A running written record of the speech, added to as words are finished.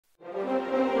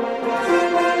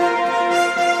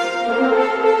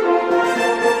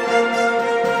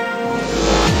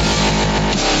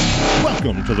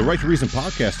Welcome to the Right to Reason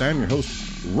podcast. I am your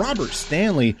host, Robert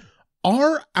Stanley.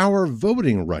 Are our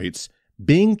voting rights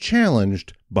being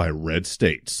challenged by red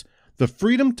states? The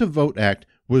Freedom to Vote Act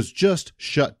was just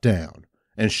shut down,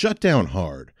 and shut down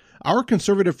hard. Our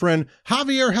conservative friend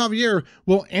Javier Javier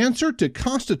will answer to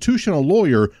constitutional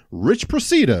lawyer Rich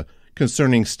Procida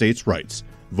concerning states' rights,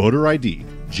 voter ID,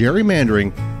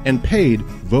 gerrymandering, and paid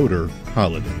voter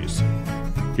holidays.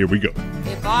 Here we go.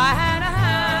 If I had a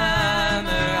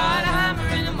hammer, I'd hammer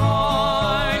in the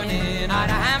morning, I'd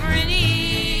hammer in the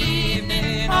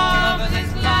evening, all over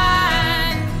this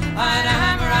land. I'd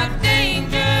hammer out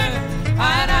danger,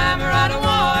 I'd hammer out a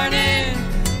warning,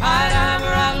 I'd hammer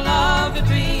out love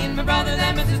between my brothers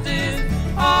and my sisters,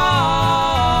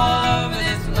 all over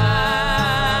this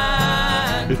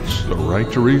land. It's the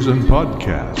Right to Reason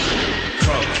podcast.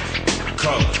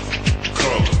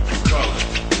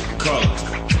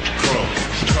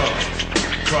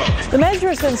 The measure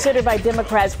is considered by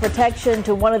Democrats protection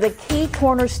to one of the key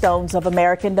cornerstones of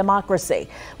American democracy.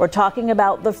 We're talking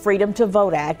about the Freedom to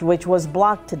Vote Act, which was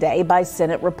blocked today by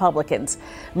Senate Republicans.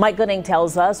 Mike Gooding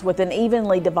tells us with an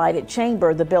evenly divided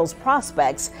chamber, the bill's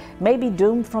prospects may be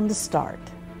doomed from the start.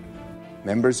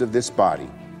 Members of this body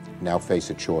now face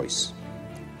a choice.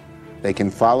 They can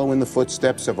follow in the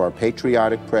footsteps of our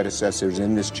patriotic predecessors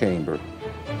in this chamber,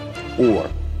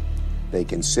 or they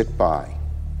can sit by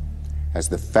as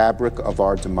the fabric of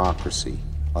our democracy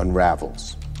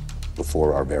unravels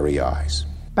before our very eyes.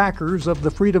 Backers of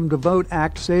the Freedom to Vote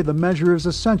Act say the measure is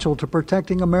essential to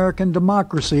protecting American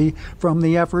democracy from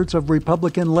the efforts of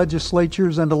Republican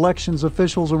legislatures and elections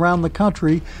officials around the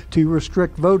country to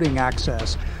restrict voting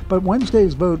access. But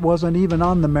Wednesday's vote wasn't even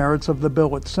on the merits of the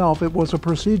bill itself. It was a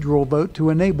procedural vote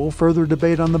to enable further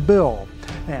debate on the bill.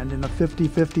 And in a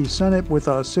 50-50 Senate with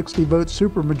a 60-vote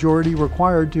supermajority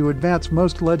required to advance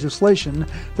most legislation,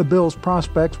 the bill's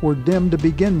prospects were dim to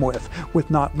begin with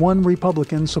not one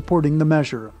Republican supporting the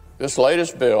measure. This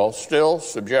latest bill still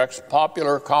subjects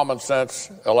popular common sense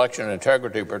election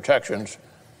integrity protections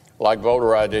like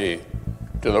voter ID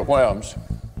to the whims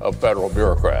of federal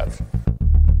bureaucrats.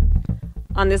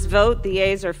 On this vote, the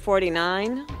yeas are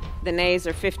 49, the nays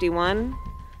are 51.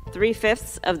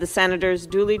 3/5 of the senators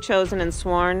duly chosen and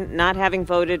sworn not having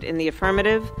voted in the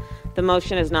affirmative. The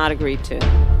motion is not agreed to.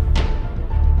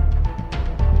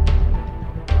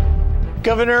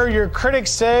 Governor, your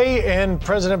critics say, and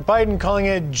President Biden calling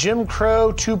it Jim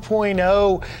Crow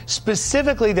 2.0,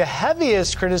 specifically the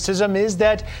heaviest criticism is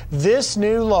that this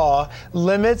new law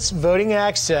limits voting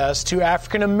access to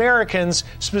African Americans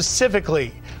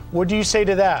specifically. What do you say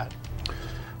to that?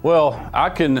 Well, I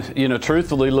can,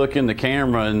 truthfully look in the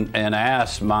camera and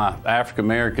ask my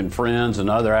African-American friends and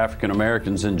other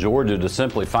African-Americans in Georgia to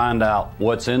simply find out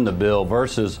what's in the bill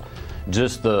versus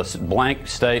just the blank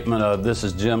statement of this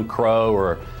is Jim Crow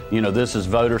or, this is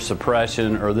voter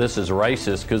suppression or this is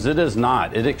racist, because it is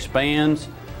not. It expands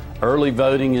early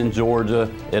voting in Georgia.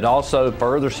 It also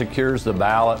further secures the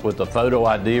ballot with the photo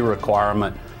ID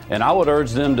requirement. And I would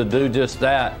urge them to do just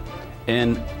that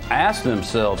and ask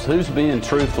themselves, who's being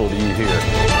truthful to you here?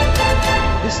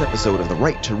 This episode of the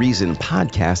Right to Reason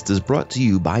podcast is brought to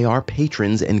you by our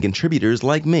patrons and contributors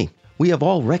like me. We have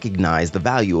all recognized the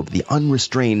value of the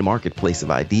unrestrained marketplace of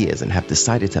ideas and have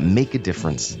decided to make a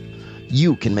difference.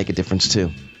 You can make a difference too.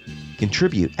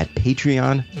 Contribute at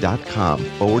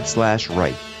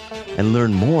patreon.com/right and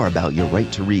learn more about your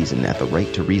right to reason at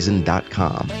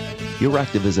therighttoreason.com. Your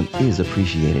activism is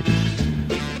appreciated.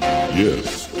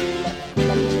 Yes.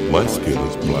 My skin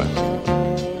is black,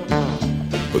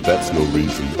 but that's no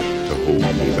reason to hold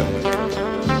me back.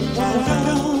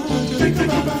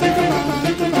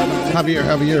 Javier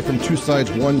Javier from Two Sides,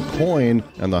 One Coin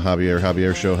and the Javier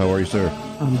Javier Show. How are you, sir?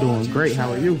 I'm doing great.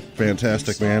 How are you?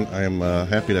 Fantastic, man. I am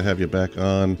happy to have you back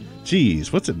on.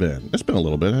 Geez, what's it been? It's been a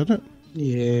little bit, hasn't it?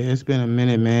 Yeah, it's been a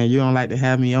minute, man. You don't like to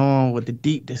have me on with the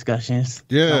deep discussions.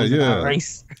 Yeah.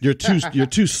 Race. You're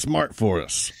too smart for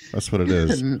us. That's what it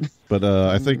is. But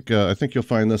I think you'll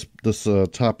find this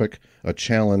topic a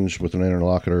challenge with an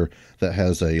interlocutor that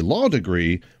has a law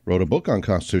degree, wrote a book on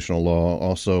constitutional law.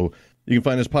 Also, you can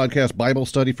find his podcast, Bible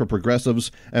Study for Progressives,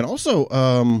 and also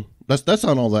that's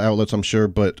on all the outlets, I'm sure.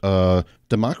 But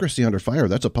Democracy Under Fire,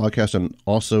 that's a podcast and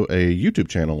also a YouTube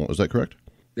channel. Is that correct?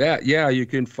 Yeah, you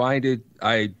can find it.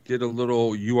 I did a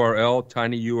little URL,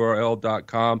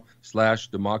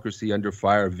 tinyurl.com/democracy under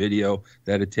fire video.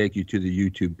 That'll take you to the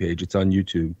YouTube page. It's on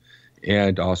YouTube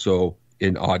and also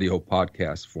in audio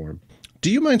podcast form. Do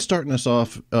you mind starting us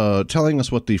off telling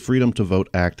us what the Freedom to Vote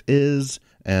Act is?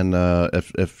 And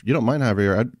if you don't mind,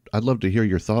 Javier, I'd love to hear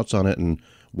your thoughts on it and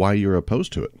why you're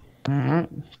opposed to it.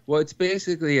 Well, it's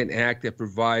basically an act that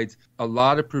provides a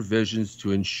lot of provisions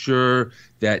to ensure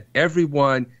that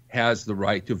everyone has the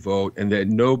right to vote and that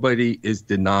nobody is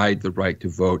denied the right to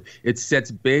vote. It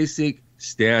sets basic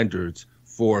standards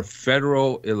for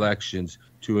federal elections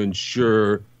to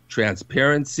ensure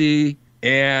transparency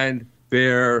and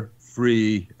fair,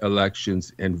 free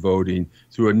elections and voting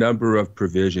through a number of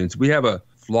provisions. We have a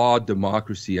flawed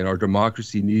democracy, and our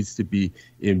democracy needs to be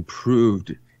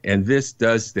improved. And this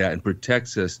does that and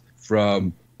protects us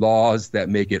from laws that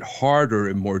make it harder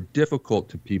and more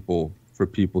difficult for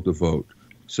people to vote.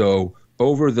 So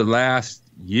over the last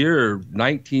year,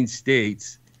 19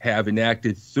 states have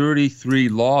enacted 33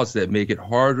 laws that make it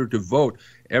harder to vote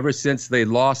ever since they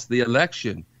lost the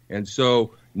election. And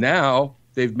so now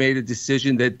they've made a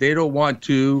decision that they don't want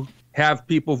to have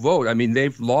people vote. I mean,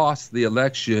 they've lost the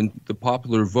election, the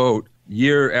popular vote,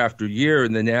 year after year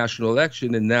in the national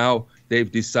election, and now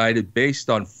they've decided, based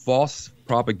on false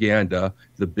propaganda,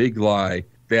 the big lie,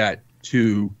 that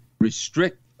to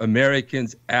restrict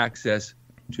Americans' access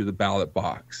to the ballot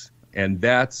box. And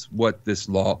that's what this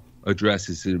law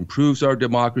addresses. It improves our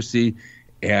democracy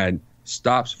and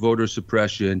stops voter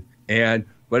suppression,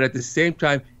 but at the same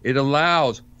time, it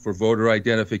allows for voter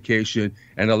identification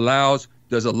and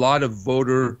does a lot of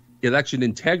voter election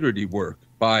integrity work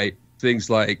by things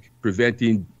like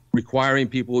requiring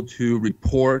people to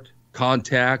report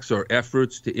contacts or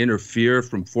efforts to interfere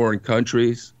from foreign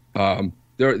countries.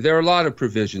 There are a lot of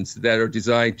provisions that are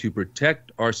designed to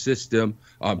protect our system,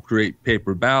 create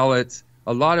paper ballots,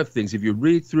 a lot of things. If you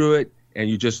read through it and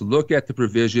you just look at the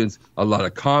provisions, a lot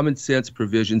of common sense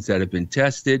provisions that have been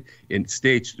tested in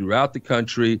states throughout the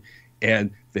country,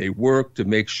 and they work to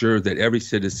make sure that every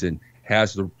citizen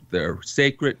has their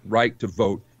sacred right to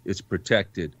vote is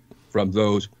protected from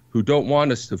those who don't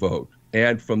want us to vote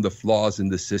and from the flaws in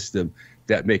the system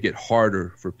that make it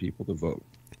harder for people to vote.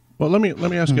 Well, let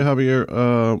me ask you,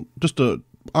 Javier, just a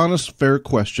honest, fair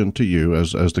question to you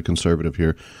as the conservative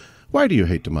here. Why do you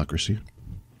hate democracy?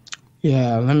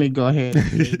 Yeah, let me go ahead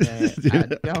and say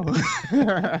that.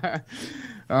 I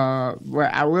don't.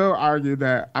 But I will argue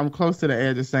that I'm close to the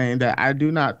edge of saying that I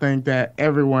do not think that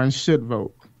everyone should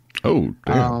vote. Oh,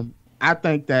 damn. I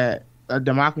think that a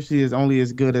democracy is only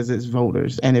as good as its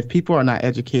voters. And if people are not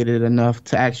educated enough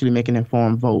to actually make an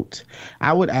informed vote,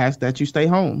 I would ask that you stay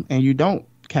home and you don't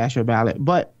cast your ballot,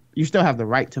 but you still have the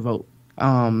right to vote.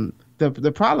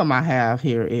 The problem I have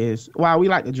here is, while we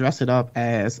like to dress it up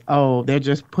as, oh, they're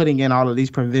just putting in all of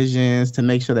these provisions to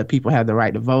make sure that people have the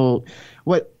right to vote,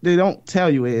 what they don't tell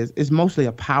you is it's mostly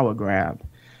a power grab.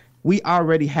 We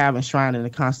already have enshrined in the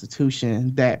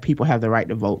Constitution that people have the right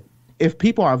to vote. If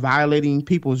people are violating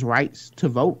people's rights to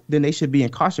vote, then they should be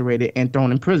incarcerated and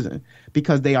thrown in prison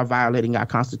because they are violating our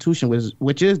Constitution,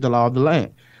 which is the law of the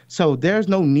land. So there's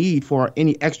no need for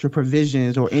any extra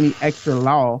provisions or any extra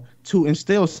law to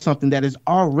instill something that is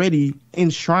already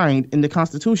enshrined in the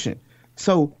Constitution.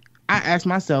 So I ask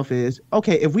myself is,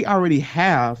 okay, if we already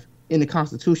have in the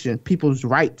Constitution people's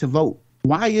right to vote,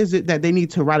 why is it that they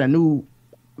need to write a new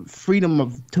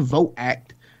Freedom to Vote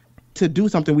Act to do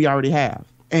something we already have?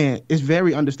 And it's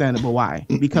very understandable why,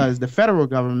 because the federal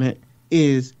government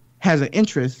has an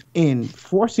interest in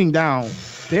forcing down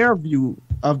their view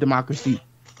of democracy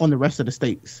on the rest of the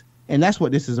states. And that's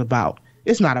what this is about.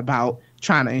 It's not about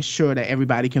trying to ensure that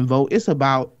everybody can vote. It's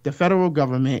about the federal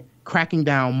government cracking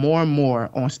down more and more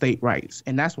on state rights.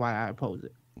 And that's why I oppose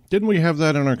it. Didn't we have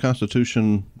that in our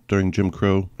Constitution during Jim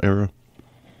Crow era?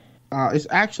 It's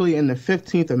actually in the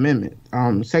 15th Amendment.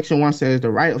 Section 1 says the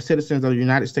right of citizens of the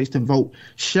United States to vote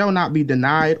shall not be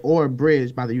denied or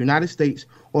abridged by the United States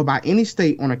or by any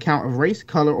state on account of race,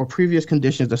 color, or previous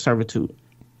conditions of servitude.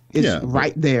 It's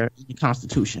right there in the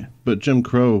Constitution. But Jim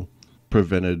Crow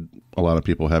prevented a lot of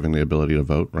people having the ability to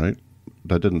vote, right?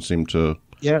 That didn't seem to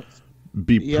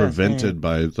be prevented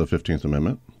by the 15th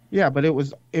Amendment. Yeah, but it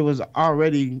was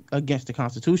already against the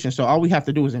Constitution. So all we have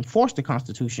to do is enforce the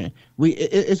Constitution.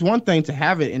 It's one thing to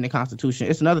have it in the Constitution.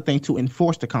 It's another thing to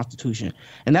enforce the Constitution.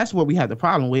 And that's what we have the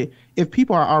problem with. If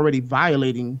people are already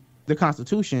violating the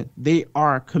Constitution, they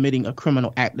are committing a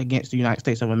criminal act against the United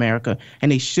States of America,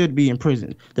 and they should be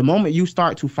imprisoned. The moment you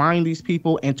start to find these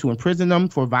people and to imprison them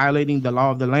for violating the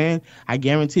law of the land, I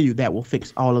guarantee you that will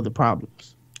fix all of the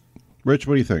problems. Rich,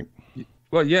 what do you think?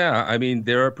 Well, yeah, I mean,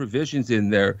 there are provisions in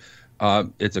there.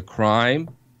 It's a crime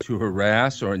to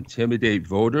harass or intimidate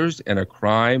voters and a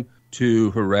crime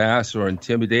to harass or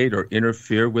intimidate or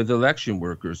interfere with election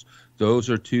workers. Those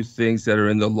are two things that are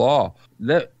in the law.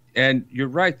 And you're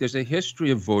right, there's a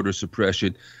history of voter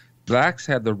suppression. Blacks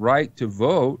had the right to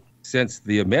vote since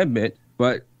the amendment,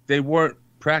 but they weren't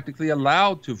practically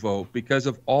allowed to vote because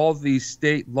of all these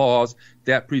state laws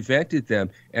that prevented them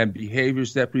and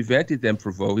behaviors that prevented them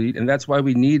from voting. And that's why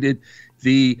we needed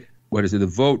the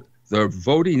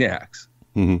voting acts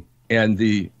and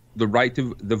the right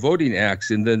to the voting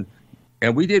acts.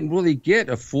 And we didn't really get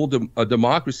a full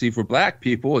democracy for black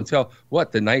people until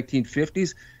the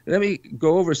 1950s. Let me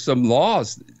go over some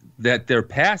laws that they're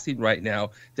passing right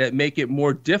now that make it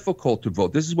more difficult to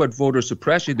vote. This is what voter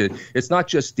suppression is. It's not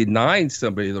just denying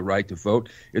somebody the right to vote.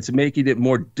 It's making it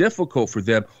more difficult for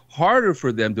them, harder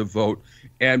for them to vote,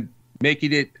 and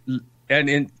making it,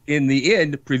 and in the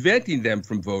end, preventing them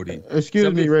from voting.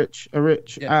 Excuse me,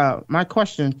 Rich. Yeah. My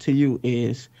question to you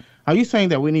is, are you saying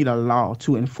that we need a law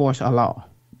to enforce a law?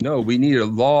 No, we need a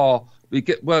law.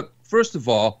 Well, first of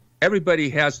all, everybody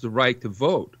has the right to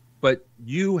vote, but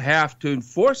you have to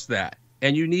enforce that,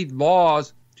 and you need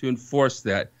laws to enforce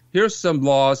that. Here's some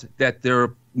laws that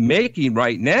they're making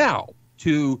right now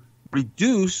to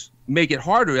make it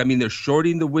harder. I mean, they're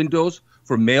shorting the windows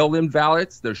for mail-in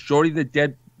ballots. They're shorting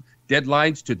the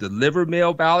deadlines to deliver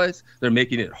mail ballots. They're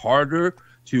making it harder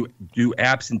to do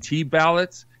absentee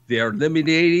ballots. They are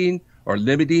limiting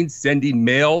sending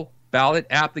mail ballot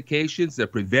applications. They're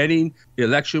preventing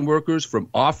election workers from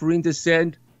offering to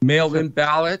send mail-in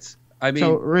ballots. I mean,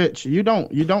 so Rich, you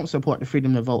don't support the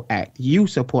Freedom to Vote Act. You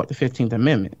support the 15th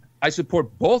Amendment. I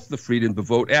support both the Freedom to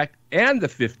Vote Act and the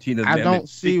 15th Amendment. I don't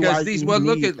see why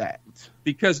you need that.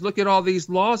 Because look at all these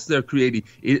laws they're creating,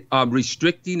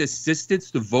 restricting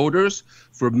assistance to voters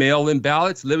for mail-in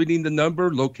ballots, limiting the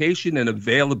number, location, and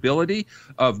availability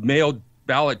of mail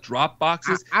ballot drop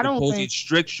boxes, imposing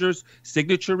stricter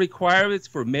signature requirements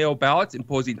for mail ballots,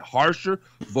 imposing harsher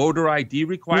voter ID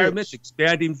requirements,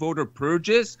 expanding voter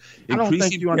purges,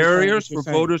 increasing barriers for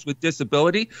voters with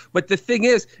disability. But the thing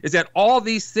is that all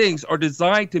these things are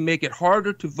designed to make it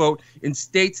harder to vote in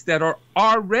states that are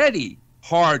already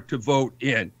hard to vote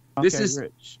in. Okay, this is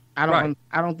Rich. I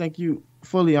don't think you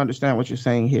fully understand what you're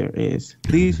saying here. Is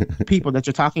these people that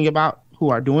you're talking about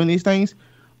who are doing these things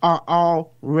are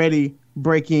already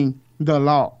breaking the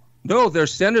law? No, they're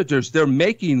senators. They're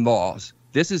making laws.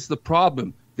 This is the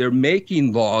problem. They're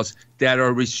making laws that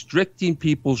are restricting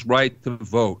people's right to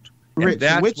vote. Rich, and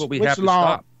that's what we have to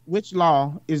stop. Which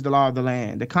law is the law of the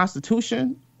land? The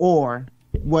Constitution or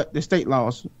what the state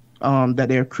laws that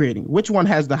they're creating? Which one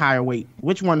has the higher weight?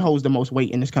 Which one holds the most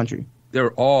weight in this country?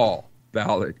 They're all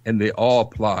valid and they all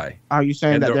apply. Are you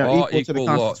saying that they're equal to the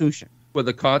Constitution? Well,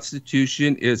 the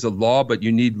Constitution is a law, but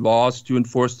you need laws to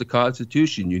enforce the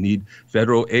Constitution. You need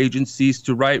federal agencies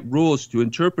to write rules to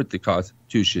interpret the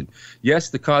Constitution. Yes,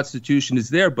 the Constitution is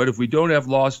there, but if we don't have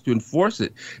laws to enforce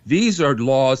it, these are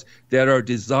laws that are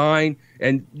designed,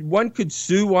 and one could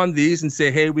sue on these and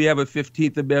say, hey, we have a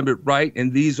 15th Amendment right,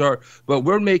 and these are, but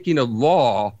we're making a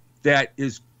law that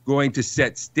is going to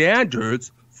set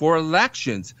standards for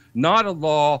elections, not a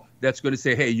law that's going to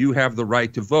say, hey, you have the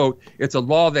right to vote. It's a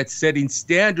law that's setting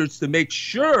standards to make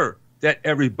sure that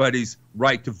everybody's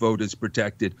right to vote is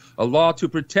protected. A law to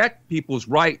protect people's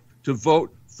right to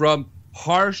vote from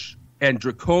harsh and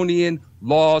draconian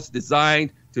laws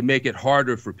designed to make it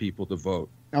harder for people to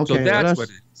vote. Okay, so that's what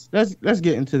it is. Let's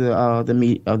get into the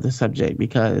meat of the subject,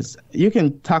 because you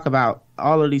can talk about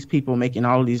all of these people making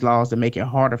all of these laws to make it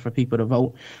harder for people to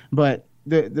vote, but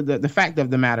the fact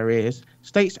of the matter is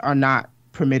states are not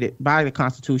permitted by the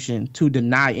Constitution to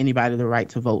deny anybody the right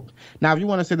to vote. Now, if you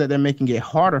want to say that they're making it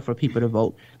harder for people to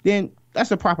vote, then that's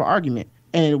a proper argument,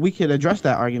 and we could address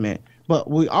that argument.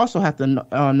 But we also have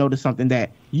to notice something,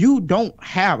 that you don't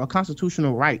have a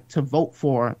constitutional right to vote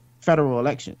for federal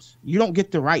elections. You don't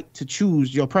get the right to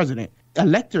choose your president.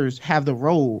 Electors have the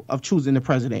role of choosing the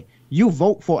president. You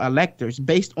vote for electors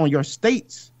based on your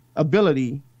state's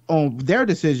ability, on their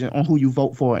decision on who you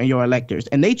vote for and your electors.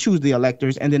 And they choose the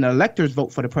electors, and then the electors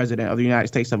vote for the president of the United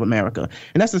States of America.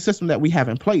 And that's the system that we have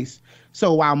in place.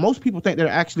 So while most people think they're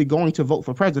actually going to vote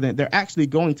for president, they're actually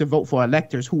going to vote for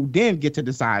electors who then get to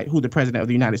decide who the president of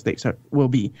the United States will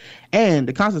be. And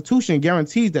the Constitution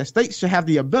guarantees that states should have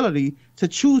the ability to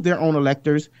choose their own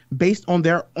electors based on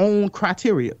their own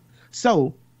criteria.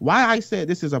 So why I said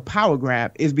this is a power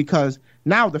grab is because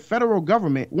now the federal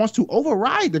government wants to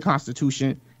override the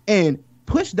Constitution and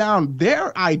push down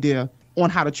their idea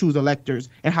on how to choose electors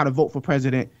and how to vote for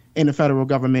president in the federal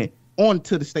government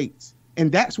onto the states.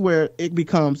 And that's where it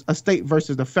becomes a state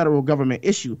versus the federal government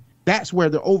issue. That's where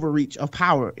the overreach of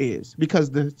power is, because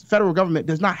the federal government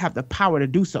does not have the power to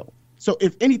do so. So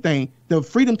if anything, the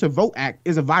Freedom to Vote Act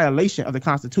is a violation of the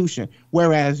Constitution,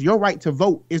 whereas your right to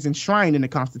vote is enshrined in the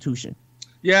Constitution.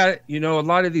 Yeah, a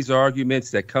lot of these arguments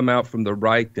that come out from the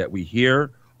right that we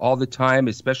hear all the time,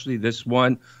 especially this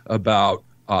one about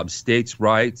states'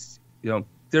 rights.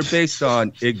 They're based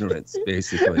on ignorance,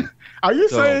 basically. Are you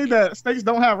saying that states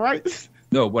don't have rights?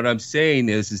 No, what I'm saying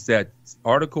is that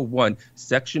Article 1,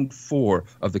 Section 4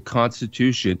 of the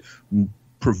Constitution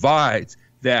provides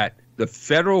that the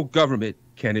federal government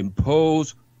can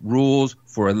impose rules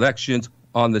for elections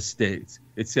on the states.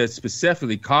 It says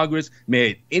specifically Congress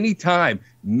may at any time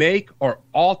make or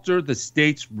alter the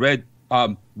state's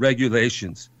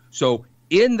regulations. So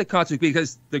in the Constitution,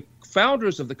 because the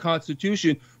founders of the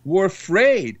Constitution were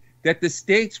afraid that the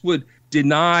states would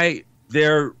deny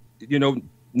their,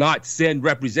 not send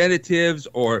representatives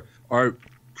or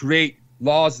create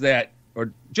laws that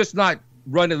or just not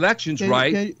run elections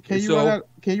right. Can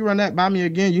you run that by me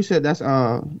again? You said that's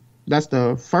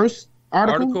the first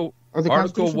article of the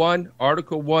Constitution?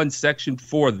 Article 1, Section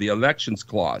 4, the Elections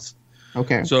Clause.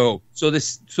 Okay. So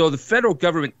the federal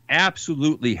government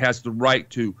absolutely has the right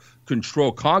to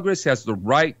control. Congress has the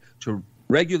right to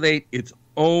regulate its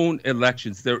own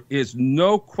elections. There is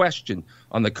no question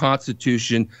on the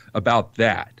Constitution about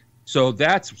that. So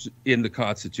that's in the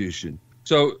Constitution.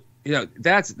 So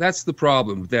that's the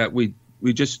problem, that we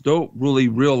just don't really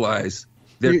realize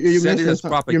they're sending us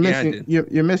propaganda.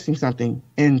 You're missing something.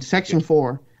 In Section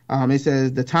 4, it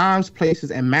says the times,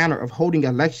 places, and manner of holding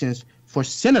elections for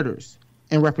senators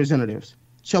and representatives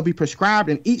shall be prescribed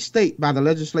in each state by the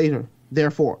legislature,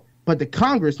 therefore. But the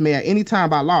Congress may at any time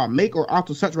by law make or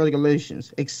alter such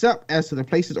regulations, except as to the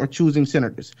places or choosing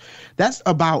senators. That's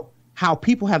about how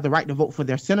people have the right to vote for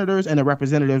their senators and their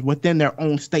representatives within their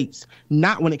own states,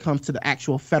 not when it comes to the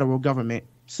actual federal government.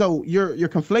 So you're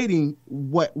conflating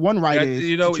what one right is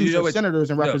to choose your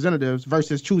senators and representatives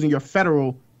versus choosing your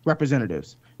federal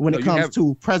representatives when it comes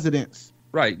to presidents.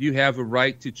 Right. You have a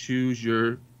right to choose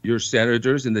your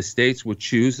senators, and the states will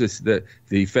choose this.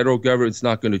 The federal government's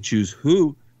not going to choose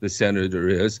who the senator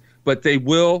is, but they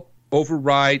will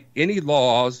override any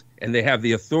laws, and they have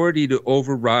the authority to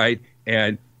override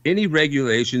and any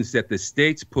regulations that the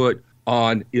states put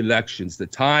on elections, the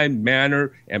time,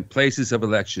 manner, and places of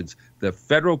elections. The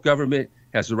federal government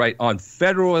has the right on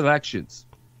federal elections.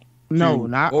 No,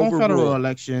 not on federal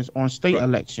elections, on state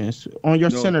elections. On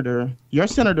your senator. Your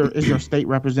senator is your state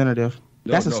representative.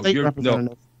 That's a state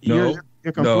representative. You're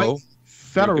conflating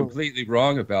federal. You're completely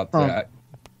wrong about that.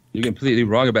 You're completely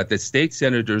wrong about that. State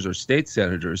senators are state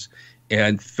senators,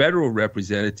 and federal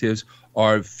representatives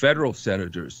are federal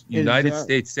senators. United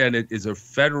States Senate is a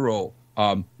federal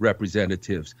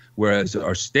representatives, whereas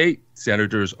our state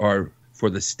senators are for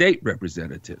the state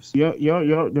representatives.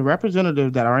 The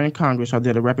representatives that are in Congress are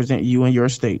there to represent you in your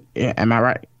state. Am I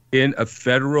right? In a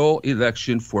federal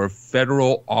election for a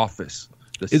federal office.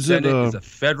 The Senate is a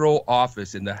federal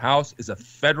office, and the House is a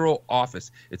federal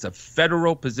office. It's a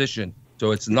federal position.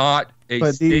 So it's not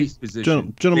a state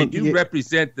position. Gentlemen, they do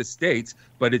represent the states,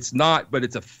 but it's not. But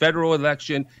it's a federal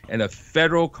election and a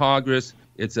federal Congress.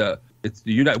 It's the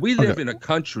United. We live in a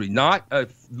country, not a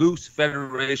loose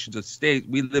federation of states.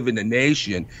 We live in a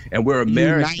nation, and we're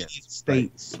Americans.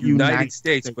 United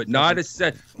States, but not a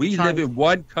set. We live in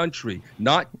one country.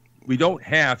 We don't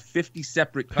have 50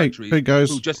 separate countries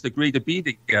guys, who just agree to be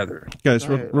together. Guys,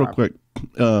 real quick,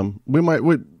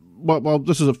 Well,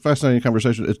 this is a fascinating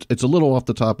conversation. It's a little off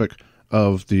the topic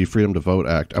of the Freedom to Vote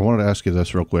Act. I wanted to ask you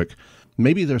this real quick.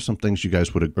 Maybe there's some things you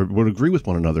guys would agree with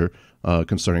one another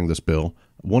concerning this bill.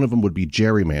 One of them would be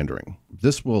gerrymandering.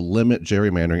 This will limit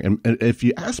gerrymandering. And if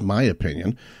you ask my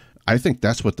opinion, I think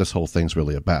that's what this whole thing's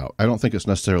really about. I don't think it's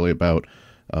necessarily about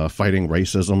fighting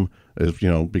racism,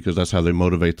 because that's how they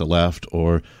motivate the left,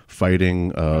 or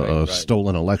fighting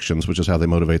stolen elections, which is how they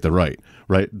motivate the right.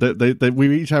 Right?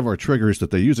 We each have our triggers that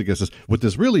they use against us. What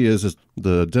this really is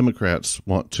the Democrats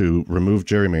want to remove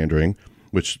gerrymandering,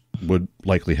 which would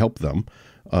likely help them,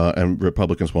 and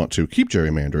Republicans want to keep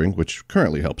gerrymandering, which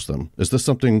currently helps them. Is this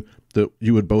something that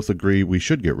you would both agree we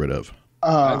should get rid of?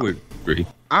 I would agree.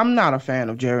 I'm not a fan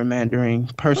of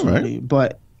gerrymandering personally,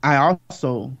 but I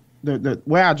also the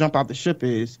where I jump out the ship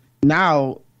is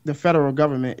now the federal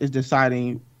government is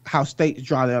deciding how states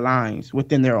draw their lines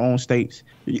within their own states.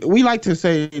 We like to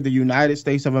say the United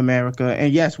States of America,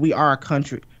 and yes, we are a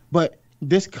country, but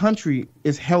this country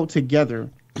is held together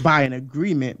by an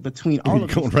agreement between all of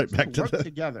us to work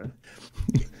together.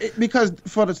 Because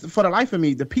for the life of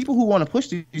me, the people who want to push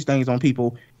these things on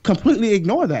people completely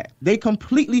ignore that. They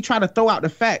completely try to throw out the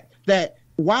fact that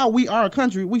while we are a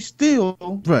country, we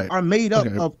still are made up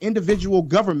of individual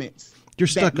governments. You're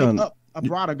stuck on a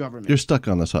broader government. You're stuck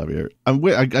on this, Javier.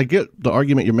 I get the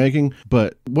argument you're making,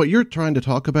 but what you're trying to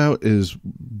talk about is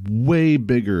way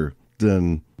bigger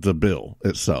than the bill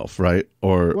itself, right?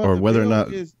 Or whether or not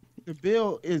the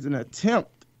bill is an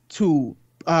attempt to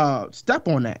step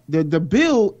on that. The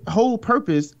bill whole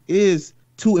purpose is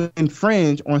to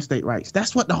infringe on state rights.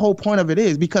 That's what the whole point of it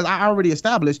is, because I already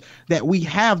established that we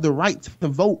have the right to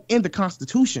vote in the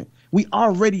Constitution. We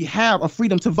already have a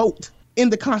freedom to vote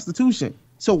in the Constitution.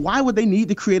 So why would they need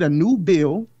to create a new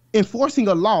bill enforcing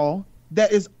a law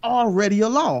that is already a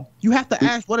law? You have to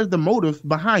ask, what is the motive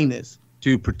behind this?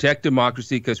 To protect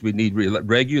democracy, because we need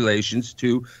regulations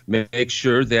to make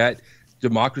sure that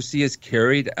democracy is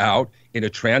carried out in a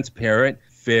transparent,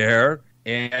 fair,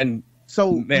 and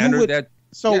manner that.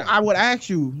 So I would ask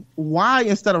you, why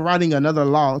instead of writing another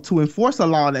law to enforce a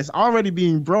law that's already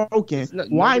being broken,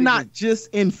 why not just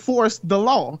enforce the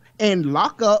law and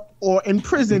lock up or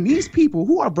imprison these people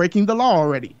who are breaking the law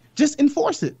already? Just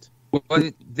enforce it.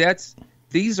 Well,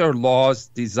 these are laws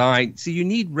designed. See, you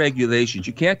need regulations.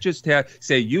 You can't just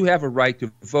say you have a right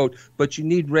to vote, but you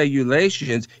need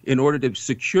regulations in order to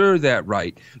secure that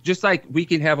right. Just like we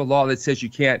can have a law that says you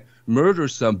can't murder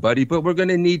somebody, but we're going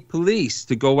to need police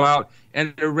to go out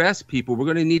and arrest people. We're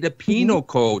going to need a penal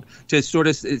code to sort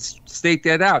of state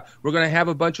that out. We're going to have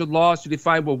a bunch of laws to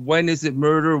define, well, when is it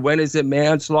murder? When is it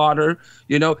manslaughter?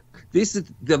 This is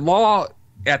the law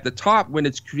at the top when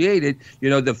it's created.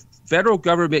 The federal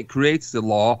government creates the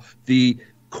law. The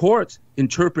courts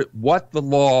interpret what the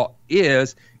law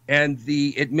is, and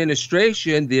the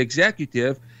administration, the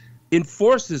executive,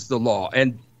 enforces the law.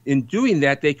 And in doing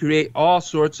that, they create all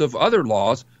sorts of other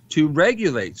laws to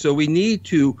regulate. So we need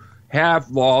to have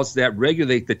laws that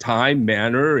regulate the time,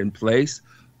 manner, and place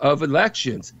of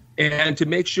elections, and to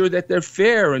make sure that they're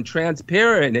fair and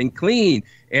transparent and clean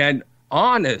and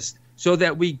honest, so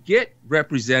that we get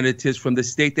representatives from the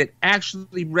state that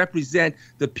actually represent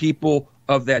the people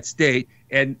of that state,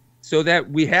 and so that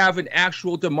we have an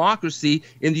actual democracy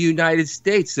in the United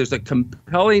States. There's a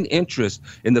compelling interest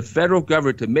in the federal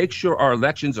government to make sure our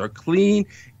elections are clean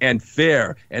and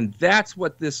fair. And that's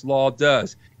what this law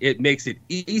does. It makes it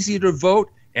easier to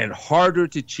vote and harder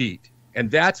to cheat.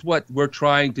 And that's what we're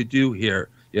trying to do here.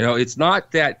 It's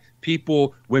not that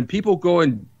when people go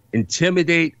and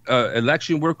intimidate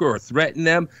election worker or threaten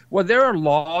them, well, there are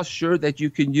laws, sure, that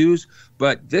you can use,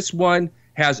 but this one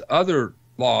has other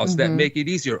laws that make it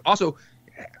easier. Also,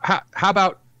 how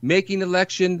about making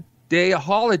election day a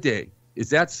holiday? Is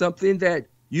that something that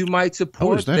you might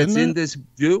support? That's in this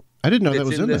view? I didn't know that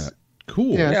was in that.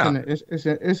 Cool. Yeah.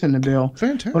 It's in the bill.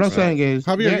 Fantastic. What I'm saying is,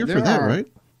 Javier, you're for that, right?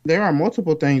 There are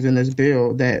multiple things in this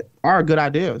bill that are good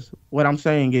ideas. What I'm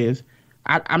saying is,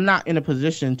 I'm not in a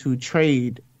position to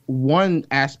trade one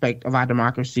aspect of our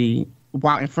democracy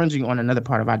while infringing on another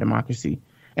part of our democracy.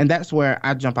 And that's where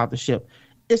I jump out the ship.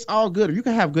 It's all good. You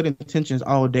can have good intentions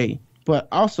all day, but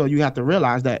also you have to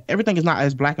realize that everything is not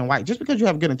as black and white. Just because you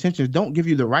have good intentions don't give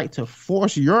you the right to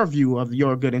force your view of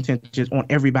your good intentions on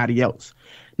everybody else.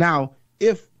 Now,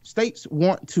 if states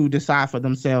want to decide for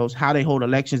themselves how they hold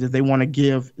elections, if they want to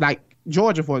give, like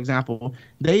Georgia, for example,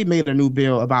 they made a new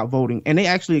bill about voting, and they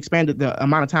actually expanded the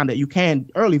amount of time that you can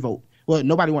early vote. Well,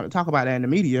 nobody wanted to talk about that in the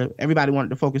media. Everybody wanted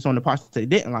to focus on the parts that they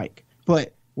didn't like.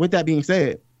 But with that being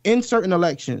said, in certain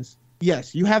elections,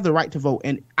 yes, you have the right to vote.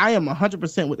 And I am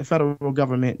 100% with the federal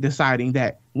government deciding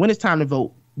that when it's time to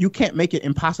vote, you can't make it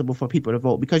impossible for people to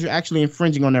vote because you're actually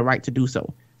infringing on their right to do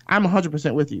so. I'm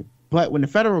 100% with you. But when the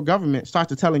federal government starts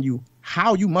to telling you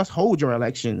how you must hold your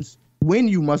elections, when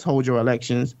you must hold your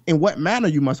elections, in what manner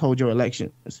you must hold your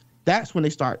elections, that's when they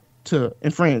start to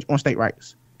infringe on state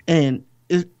rights. And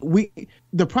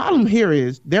the problem here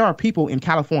is there are people in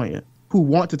California who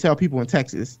want to tell people in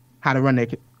Texas how to run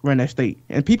their state,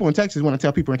 and people in Texas want to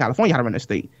tell people in California how to run their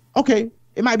state. Okay,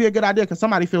 it might be a good idea because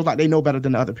somebody feels like they know better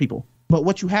than the other people. But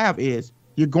what you have is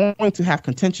you're going to have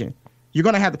contention. You're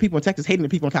going to have the people in Texas hating the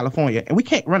people in California, and we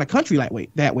can't run a country that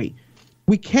way.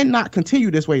 We cannot continue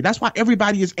this way. That's why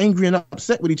everybody is angry and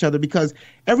upset with each other, because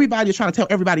everybody is trying to tell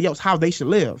everybody else how they should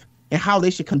live and how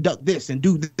they should conduct this and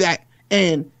do that.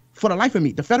 And for the life of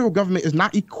me, the federal government is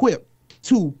not equipped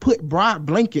to put broad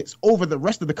blankets over the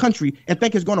rest of the country and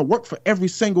think it's going to work for every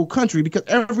single country, because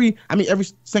every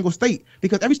single state,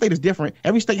 because every state is different.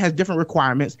 Every state has different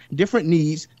requirements, different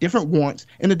needs, different wants,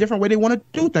 and a different way they want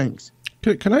to do things.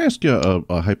 Can I ask you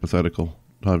a hypothetical,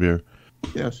 Javier?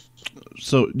 Yes.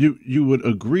 So you would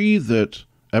agree that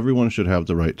everyone should have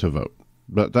the right to vote?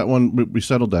 But that one, we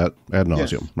settled that ad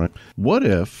nauseum, yes. Right? What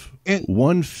if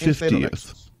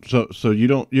 1/50th? So you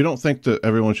don't think that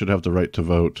everyone should have the right to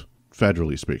vote,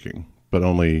 federally speaking, but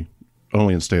only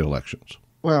in state elections?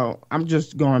 Well, I'm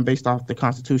just going based off the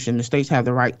Constitution. The states have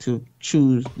the right to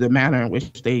choose the manner in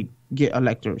which they get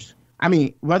electors. I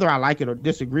mean, whether I like it or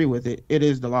disagree with it, it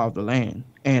is the law of the land.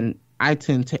 And I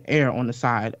tend to err on the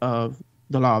side of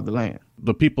the law of the land.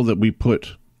 the people that we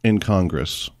put in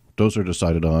Congress, those are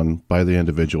decided on by the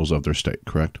individuals of their state,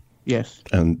 correct? Yes.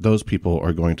 And those people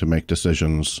are going to make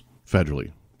decisions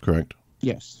federally, correct?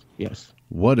 Yes. Yes.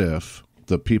 What if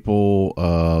the people,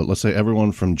 let's say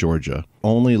everyone from Georgia,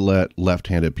 only let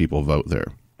left-handed people vote there?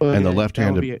 And the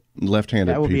left-handed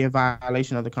that would be a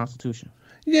violation of the Constitution.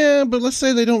 Yeah, but let's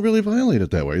say they don't really violate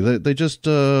it that way. They just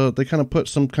they kind of put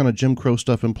some kind of Jim Crow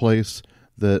stuff in place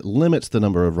that limits the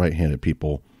number of right-handed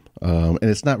people, and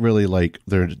it's not really like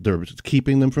they're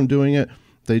keeping them from doing it.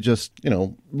 They just,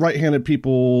 right-handed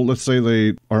people, let's say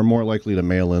they are more likely to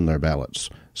mail in their ballots.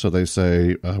 So they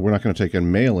say, we're not going to take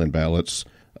in mail-in ballots,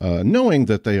 knowing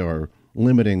that they are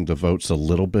limiting the votes a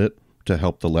little bit to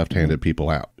help the left-handed people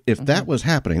out. If that was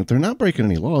happening, they're not breaking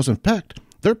any laws. In fact,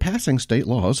 they're passing state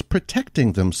laws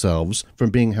protecting themselves from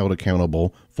being held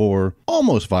accountable for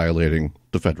almost violating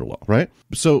the federal law, right?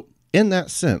 So in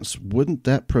that sense, wouldn't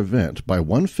that prevent by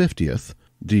 1/50th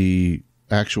the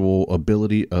actual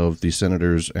ability of the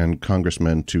senators and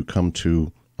congressmen to come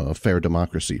to a fair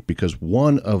democracy? Because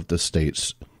one of the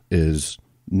states is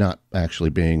not actually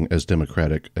being as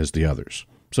democratic as the others.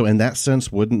 So in that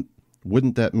sense, wouldn't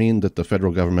that mean that the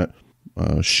federal government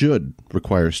should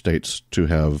require states to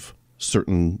have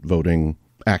certain voting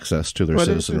access to their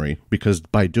citizenry? Because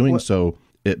by doing so,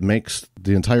 it makes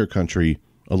the entire country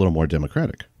a little more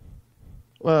democratic.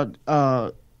 Well,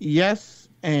 yes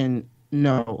and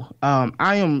no.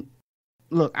 I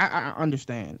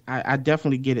understand. I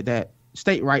definitely get it that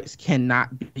state rights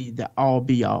cannot be the all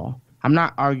be all. I'm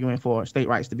not arguing for state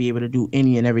rights to be able to do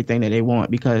any and everything that they want,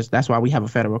 because that's why we have a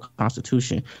federal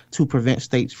constitution, to prevent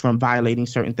states from violating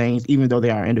certain things, even though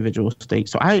they are individual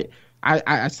states. So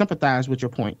I sympathize with your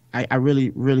point. I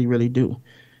really, really, really do.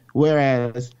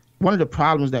 Whereas one of the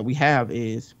problems that we have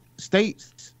is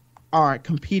states are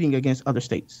competing against other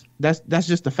states. That's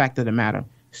just the fact of the matter.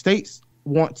 States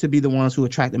want to be the ones who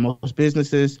attract the most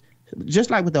businesses. Just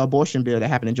like with the abortion bill that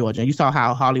happened in Georgia. And you saw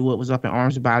how Hollywood was up in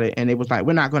arms about it, and it was like,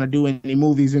 we're not going to do any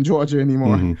movies in Georgia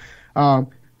anymore. Mm-hmm.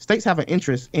 States have an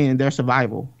interest in their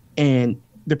survival, and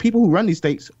the people who run these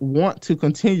states want to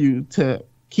continue to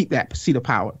keep that seat of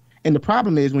power. And the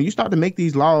problem is, when you start to make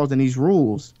these laws and these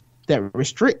rules that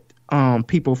restrict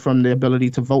people from the ability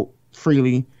to vote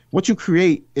freely, what you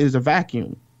create is a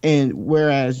vacuum. And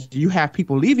whereas you have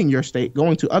people leaving your state,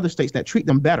 going to other states that treat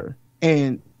them better,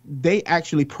 and they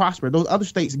actually prosper. Those other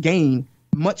states gain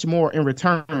much more in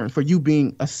return for you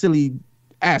being a silly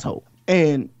asshole.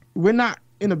 And we're not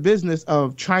in a business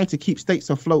of trying to keep states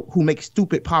afloat who make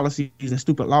stupid policies and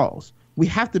stupid laws. We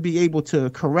have to be able to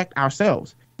correct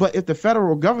ourselves. But if the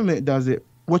federal government does it,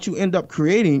 what you end up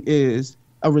creating is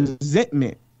a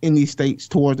resentment in these states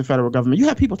towards the federal government. You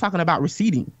have people talking about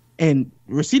receding from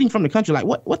the country. Like,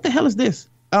 what the hell is this?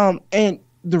 And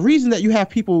the reason that you have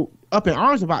people up in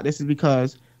arms about this is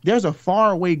because there's a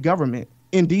faraway government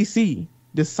in D.C.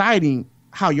 deciding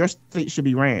how your state should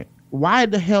be ran. Why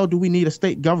the hell do we need a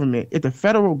state government if the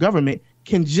federal government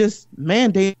can just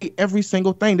mandate every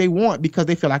single thing they want because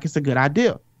they feel like it's a good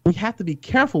idea? We have to be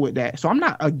careful with that. So I'm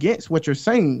not against what you're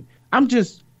saying. I'm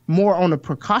just more on the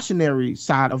precautionary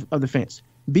side of the fence.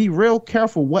 Be real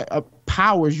careful what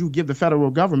powers you give the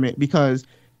federal government, because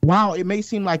while it may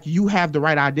seem like you have the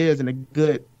right ideas and the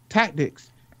good tactics,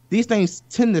 these things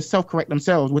tend to self-correct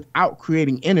themselves without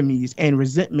creating enemies and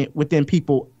resentment within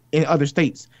people in other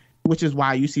states, which is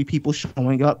why you see people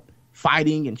showing up,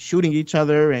 fighting and shooting each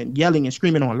other and yelling and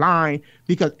screaming online,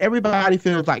 because everybody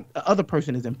feels like the other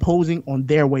person is imposing on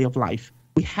their way of life.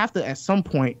 We have to, at some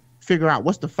point, figure out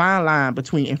what's the fine line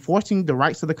between enforcing the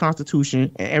rights of the Constitution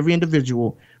and every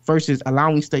individual versus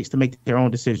allowing states to make their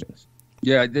own decisions.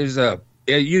 Yeah, there's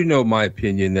my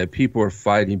opinion that people are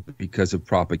fighting because of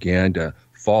propaganda,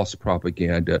 false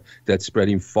propaganda that's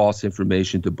spreading false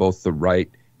information to both the right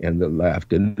and the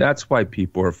left. And that's why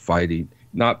people are fighting,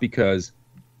 not because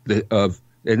and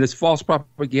this false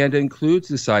propaganda includes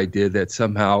this idea that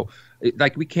somehow,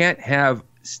 like, we can't have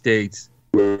states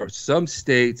where some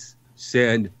states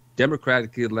send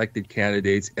democratically elected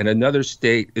candidates and another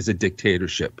state is a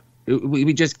dictatorship.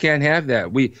 We just can't have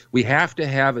that. We have to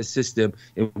have a system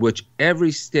in which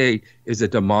every state is a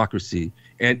democracy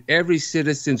and every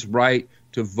citizen's right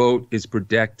to vote is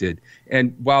protected.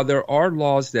 And while there are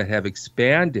laws that have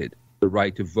expanded the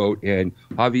right to vote, and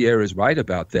Javier is right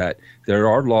about that, there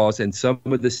are laws, and some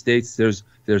of the states there's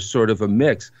sort of a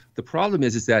mix. The problem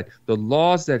is that the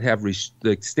laws that have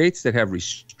the states that have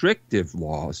restrictive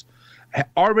laws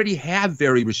already have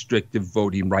very restrictive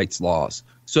voting rights laws.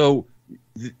 So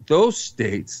those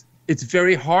states, it's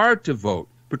very hard to vote,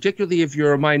 particularly if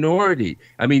you're a minority.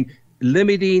 I mean,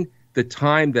 limiting the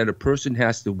time that a person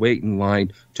has to wait in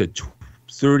line to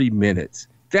 30 minutes.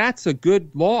 That's a good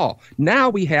law. Now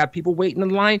we have people waiting in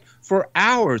line for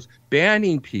hours,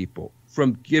 banning people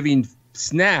from giving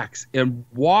snacks and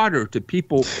water to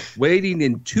people waiting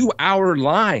in 2-hour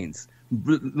lines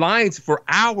for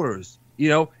hours,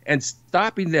 and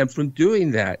stopping them from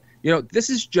doing that. This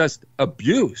is just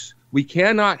abuse. We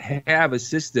cannot have a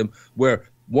system where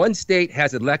one state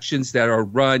has elections that are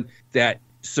run that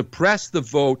suppress the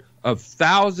vote of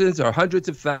thousands or hundreds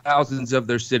of thousands of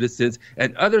their citizens,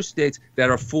 and other states that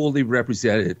are fully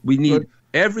represented. We need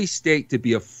every state to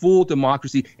be a full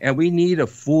democracy, and we need a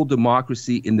full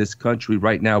democracy in this country.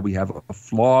 Right now, we have a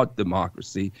flawed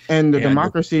democracy. And the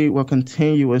democracy will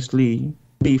continuously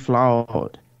be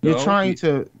flawed. You're trying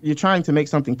to make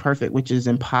something perfect, which is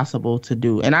impossible to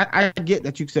do. And I get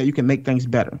that you said you can make things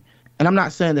better. And I'm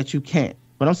not saying that you can't.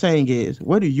 What I'm saying is,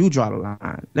 where do you draw the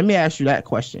line? Let me ask you that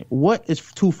question. What is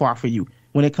too far for you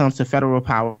when it comes to federal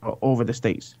power over the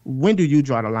states? When do you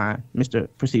draw the line, Mr.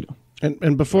 Presido?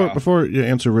 And before you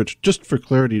answer, Rich, just for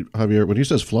clarity, Javier, when he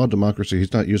says flawed democracy,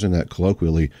 he's not using that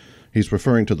colloquially. He's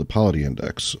referring to the polity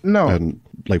index. No. And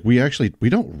we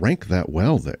don't rank that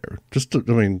well there. Just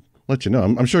to, let you know.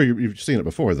 I'm sure you've seen it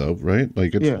before, though, right?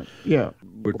 Yeah.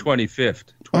 We're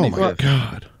 25th. Oh, my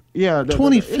God. Yeah.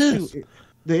 25th.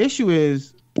 The issue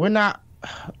is we're not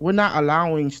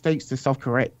allowing states to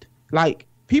self-correct. Like,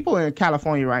 people in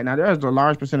California right now, there's a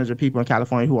large percentage of people in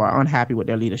California who are unhappy with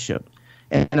their leadership.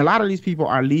 And a lot of these people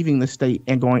are leaving the state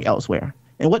and going elsewhere.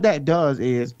 And what that does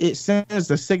is it sends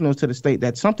the signal to the state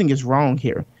that something is wrong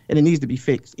here and it needs to be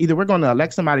fixed. Either we're going to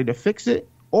elect somebody to fix it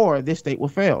or this state will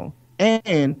fail.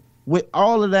 And with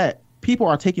all of that, people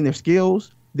are taking their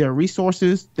skills, their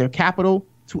resources, their capital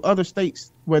to other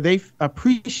states where they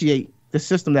appreciate the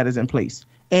system that is in place.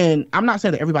 And I'm not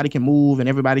saying that everybody can move and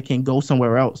everybody can go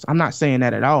somewhere else. I'm not saying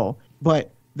that at all.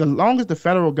 But the longest the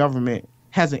federal government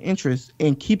has an interest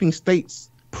in keeping states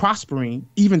prospering,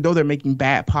 even though they're making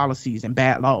bad policies and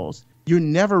bad laws, you're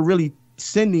never really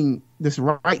sending this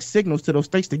right signals to those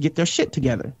states to get their shit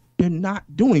together. You're not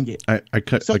doing it.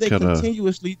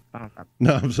 Continuously.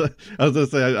 No, I'm sorry. I was going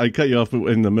to say I cut you off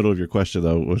in the middle of your question,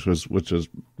 though, which is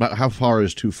how far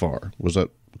is too far? Was that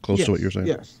close to what you're saying?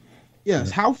 Yes.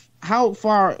 Yes. Yeah. How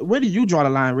far? Where do you draw the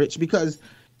line, Rich? Because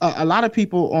a lot of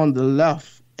people on the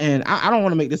left, and I don't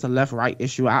want to make this a left-right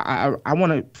issue. I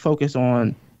want to focus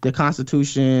on the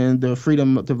Constitution, the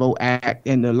Freedom to Vote Act,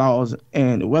 and the laws,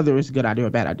 and whether it's a good idea or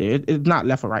a bad idea. It's not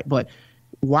left or right. But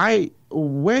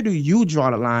where do you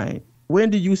draw the line? When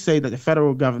do you say that the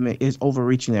federal government is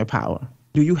overreaching their power?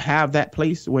 Do you have that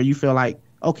place where you feel like,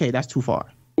 okay, that's too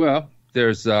far? Well,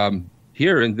 there's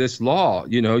here in this law,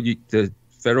 the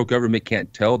federal government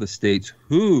can't tell the states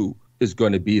who is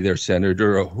going to be their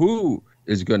senator or who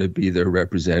is going to be their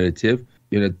representative.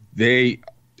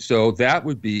 So that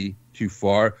would be too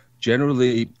far.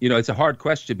 Generally, it's a hard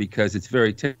question because it's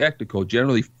very technical.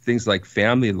 Generally, things like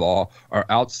family law are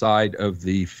outside of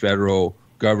the federal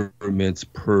government's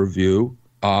purview.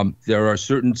 There are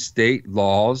certain state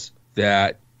laws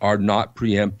that are not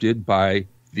preempted by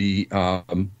the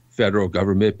federal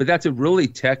government, but that's a really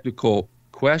technical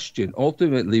question.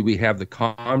 Ultimately, we have the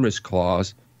Commerce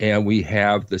Clause and we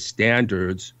have the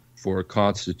standards for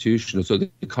constitutional. So the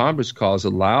Commerce Clause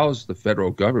allows the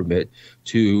federal government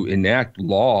to enact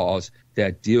laws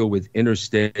that deal with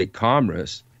interstate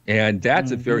commerce. And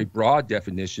that's a very broad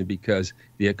definition because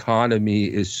the economy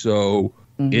is so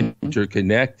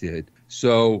interconnected.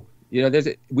 So,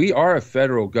 we are a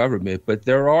federal government, but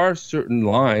there are certain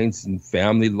lines, and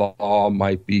family law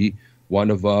might be one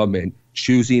of them, and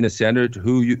choosing a senator,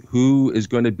 who is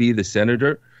going to be the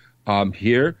senator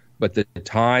here. But the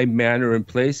time, manner, and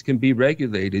place can be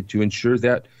regulated to ensure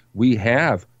that we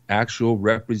have actual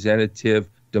representative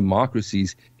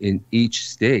democracies in each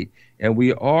state. And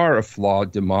we are a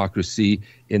flawed democracy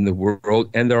in the world,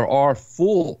 and there are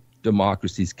full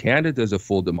democracies. Canada is a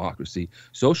full democracy.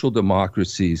 Social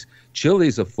democracies. Chile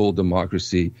is a full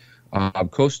democracy.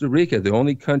 Costa Rica, the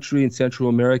only country in Central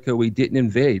America we didn't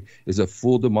invade, is a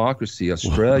full democracy.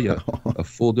 Australia, a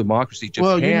full democracy. Japan.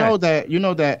 Well, you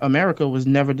know that America was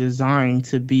never designed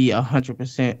to be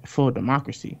 100% full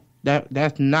democracy.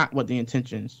 That's not what the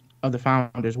intentions of the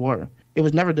founders were. It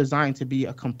was never designed to be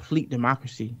a complete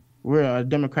democracy. We're a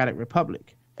democratic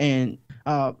republic, and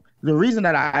the reason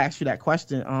that I asked you that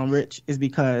question, Rich, is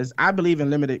because I believe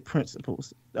in limited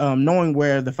principles, knowing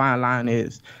where the fine line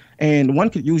is. And one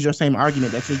could use your same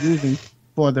argument that you're using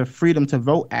for the Freedom to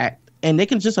Vote Act, and they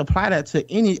can just apply that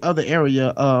to any other area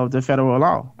of the federal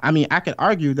law. I mean, I could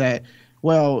argue that,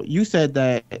 well, you said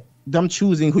that them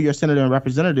choosing who your senator and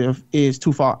representative is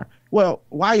too far. Well,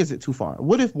 why is it too far?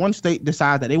 What if one state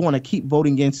decides that they want to keep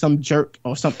voting in some jerk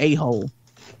or some a-hole,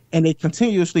 and they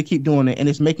continuously keep doing it, and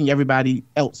it's making everybody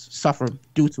else suffer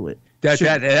due to it?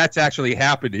 That's actually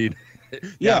happening.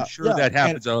 I'm sure that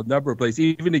happens in a number of places.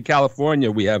 Even in California,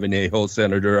 we have an a-hole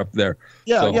senator up there.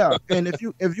 And if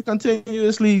you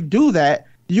continuously do that,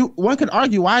 one could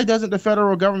argue, why doesn't the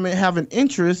federal government have an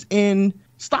interest in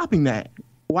stopping that?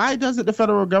 Why doesn't the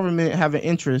federal government have an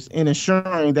interest in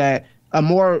ensuring that a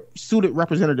more suited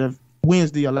representative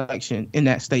wins the election in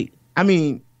that state? I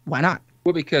mean, why not?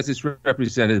 Well, because it's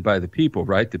represented by the people,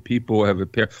 right? The people have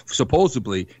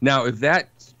supposedly. Now, if that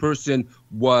person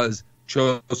was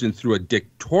chosen through a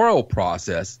dictatorial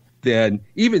process, then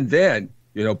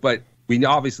but we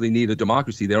obviously need a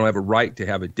democracy. They don't have a right to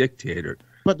have a dictator.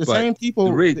 But same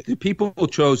people, the people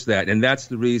chose that, and that's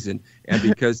the reason. And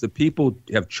because the people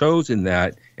have chosen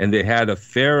that, and they had a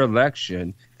fair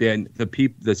election, then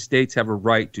the states have a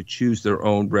right to choose their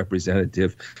own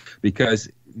representative, because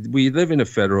we live in a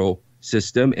federal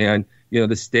system, and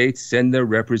the states send their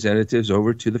representatives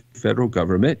over to the federal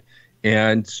government,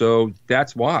 and so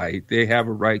that's why they have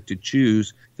a right to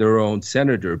choose their own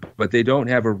senator, but they don't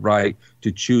have a right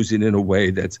to choose it in a way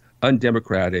that's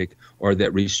undemocratic or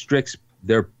that restricts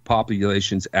their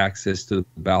population's access to the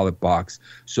ballot box,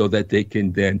 so that they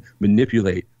can then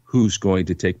manipulate who's going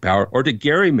to take power or to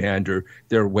gerrymander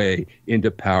their way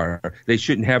into power. They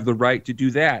shouldn't have the right to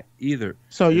do that either.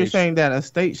 So you're saying that a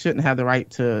state shouldn't have the right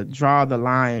to draw the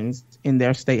lines in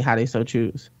their state how they so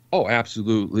choose? Oh,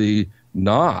 absolutely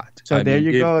not. So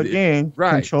you go again,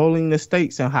 controlling the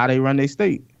states and how they run their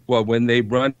state. Well, when they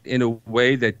run in a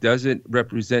way that doesn't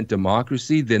represent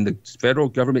democracy, then the federal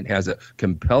government has a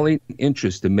compelling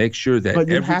interest to make sure that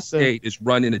every state is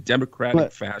run in a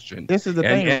democratic fashion. This is the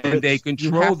thing. And they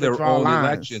control their own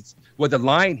elections. Well, the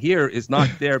line here is not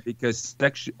there because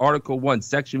Article 1,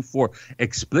 Section 4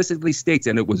 explicitly states,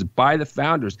 and it was by the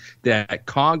founders, that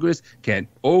Congress can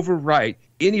overwrite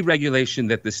any regulation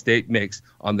that the state makes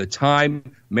on the time,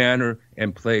 manner,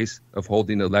 and place of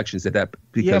holding elections.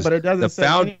 Because but it doesn't the say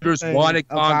founders wanted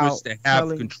Congress to have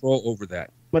telling, control over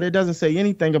that. But it doesn't say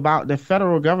anything about the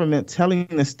federal government telling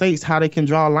the states how they can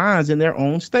draw lines in their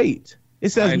own state. It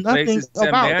says nothing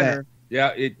about that.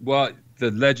 Yeah,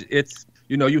 it's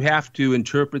you have to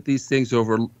interpret these things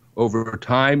over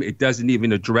time. It doesn't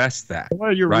even address that.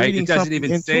 Well, you're right? reading It doesn't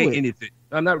even say anything.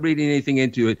 I'm not reading anything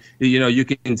into it. You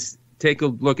can take a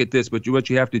look at this, but what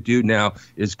you have to do now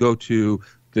is go to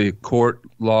the court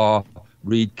law,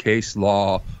 read case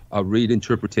law, read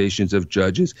interpretations of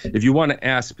judges. If you want to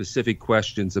ask specific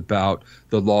questions about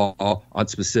the law on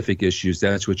specific issues,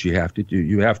 that's what you have to do.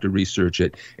 You have to research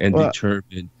it and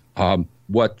determine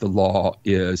what the law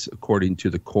is according to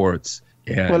the courts.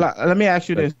 Well, let me ask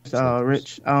you this,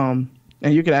 Rich, and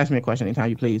you can ask me a question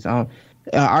anytime you please.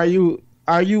 Are you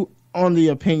on the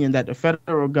opinion that the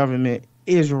federal government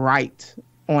is right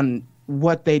on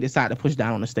what they decide to push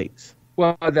down on the states?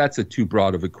 Well, that's a too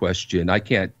broad of a question. I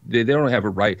can't. They don't have a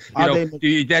right.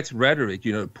 That's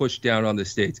rhetoric. Push down on the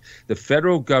states. The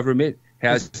federal government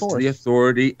has the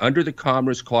authority under the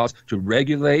Commerce Clause to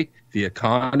regulate the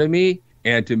economy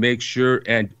and to make sure,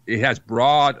 and it has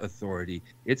broad authority.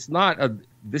 This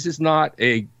is not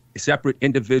a separate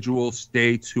individual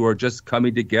states who are just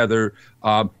coming together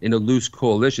in a loose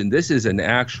coalition. This is an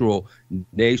actual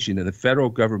nation, and the federal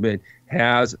government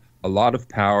has a lot of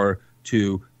power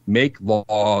to make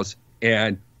laws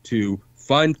and to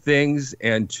fund things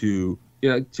and to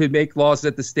make laws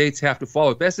that the states have to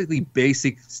follow. Basically,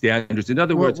 basic standards. In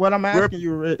other words, what I'm asking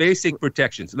you, Rich, basic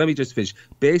protections. Let me just finish.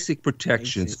 Basic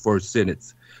protections for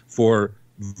citizens, for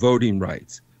voting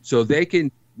rights, so they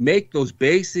can make those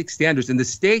basic standards. And the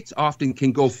states often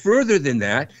can go further than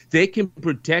that. They can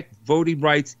protect voting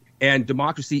rights and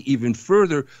democracy even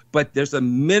further, but there's a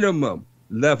minimum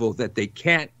level that they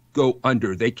can't go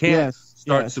under. They can't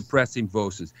start suppressing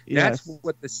votes. That's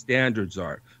what the standards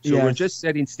are. So we're just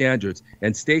setting standards,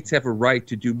 and states have a right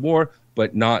to do more,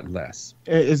 but not less.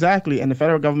 Exactly, and the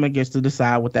federal government gets to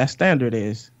decide what that standard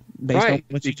is. Based on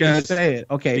what you just said.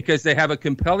 Okay. Because they have a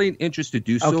compelling interest to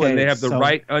do so, and they have the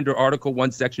right under Article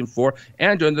 1, Section 4,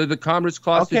 and under the Commerce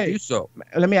Clause to do so.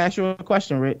 Let me ask you a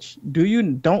question, Rich. Do you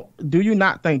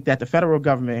not think that the federal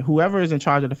government, whoever is in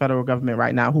charge of the federal government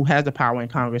right now, who has the power in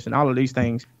Congress and all of these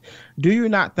things, do you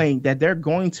not think that they're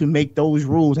going to make those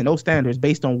rules and those standards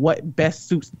based on what best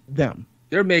suits them?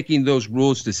 They're making those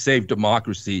rules to save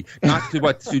democracy, not to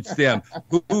what suits them.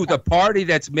 Who the party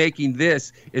that's making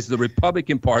this is the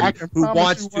Republican Party, who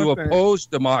wants to oppose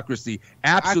democracy.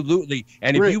 Absolutely.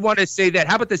 And if you want to say that,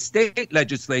 how about the state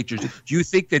legislatures? Do you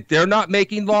think that they're not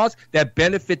making laws that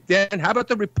benefit them? How about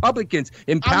the Republicans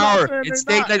in power in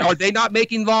state? Are they not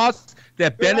making laws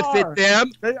that benefit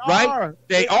them? They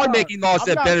are making laws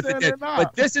that benefit them.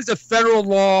 But this is a federal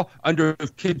law under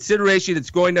consideration. It's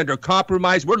going under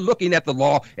compromise. We're looking at the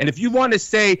law. And if you want to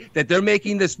say that they're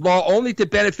making this law only to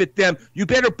benefit them, you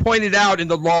better point it out in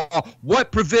the law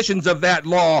what provisions of that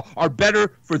law are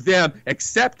better for them,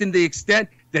 except in the extent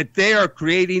that they are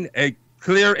creating a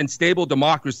clear and stable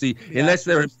democracy, unless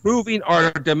they're improving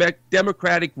our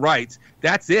democratic rights.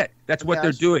 That's it. That's what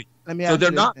they're doing. So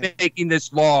they're not making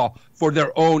this law for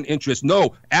their own interest.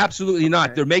 No, absolutely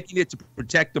not. They're making it to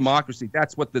protect democracy.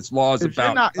 That's what this law is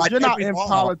about. If you're not in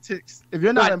politics,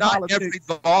 not every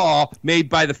law made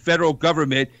by the federal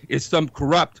government is some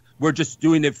corrupt. We're just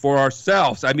doing it for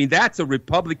ourselves. I mean, that's a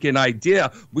Republican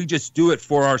idea. We just do it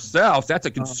for ourselves. That's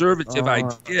a conservative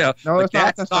idea. No, it's not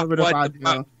a conservative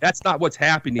idea. That's not what's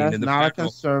happening in the federal. That's not a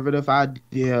conservative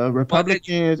idea.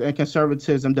 Republicans and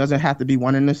conservatism doesn't have to be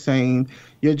one and the same.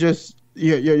 You're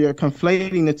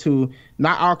conflating the two.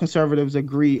 Not all conservatives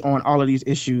agree on all of these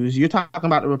issues. You're talking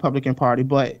about the Republican Party,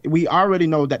 but we already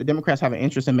know that the Democrats have an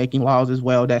interest in making laws as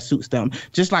well that suits them.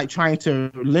 Just like trying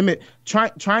to lower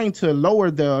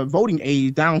the voting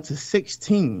age down to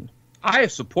 16. I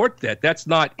support that. That's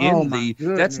not in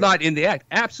that's not in the act.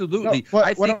 Absolutely. No,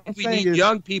 I think we need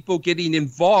young people getting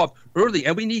involved early,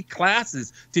 and we need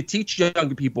classes to teach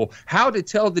young people how to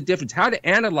tell the difference, how to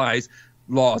analyze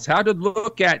laws, how to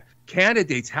look at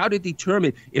candidates, how to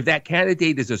determine if that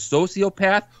candidate is a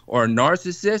sociopath or a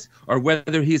narcissist or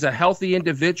whether he's a healthy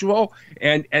individual.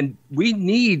 And we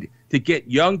need to get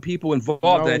young people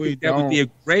involved. I think that would be a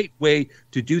great way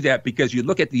to do that, because you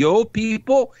look at the old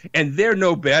people and they're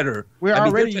no better. We're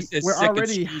already hyper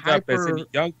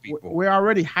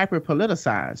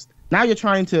politicized. Now you're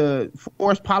trying to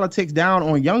force politics down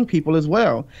on young people as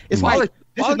well. It's like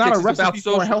this is not a recipe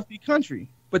for a healthy country.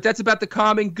 But that's about the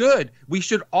common good. We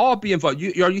should all be involved.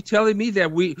 Are you telling me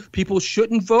that people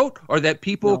shouldn't vote, or that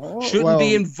people shouldn't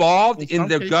be involved in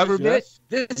their government?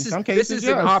 Yes. This is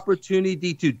an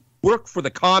opportunity to work for the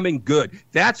common good.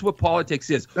 That's what politics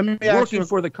is. Working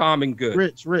for the common good.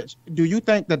 Rich, do you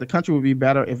think that the country would be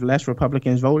better if less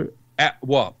Republicans voted?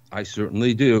 Well, I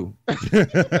certainly do.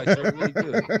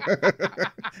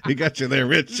 He got you there,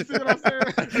 Rich. You see what I'm saying?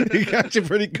 He got you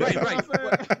pretty good.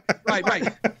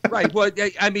 Right. Well,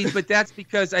 I mean, but that's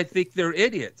because I think they're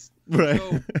idiots. Right.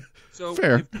 So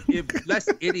fair. If less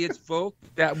idiots vote,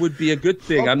 that would be a good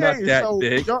thing. I'm not that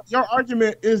big. Your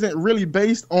argument isn't really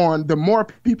based on the more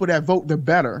people that vote, the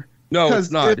better. No,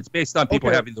 it's not. It's based on people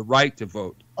having the right to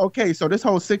vote. Okay, so this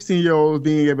whole 16-year-olds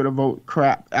being able to vote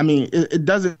crap, I mean, it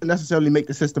doesn't necessarily make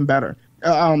the system better.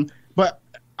 But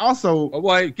also...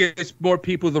 Well, it gives more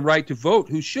people the right to vote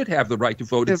who should have the right to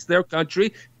vote. It's their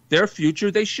country, their future.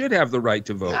 They should have the right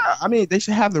to vote. Yeah, I mean, they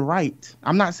should have the right.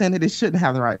 I'm not saying that they shouldn't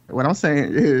have the right. What I'm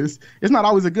saying is it's not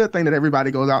always a good thing that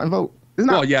everybody goes out and vote.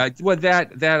 Well, yeah,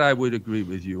 that I would agree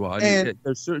with you on.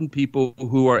 There's certain people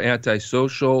who are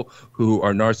antisocial, who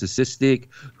are narcissistic,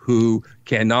 who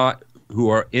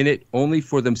are in it only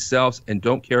for themselves and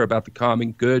don't care about the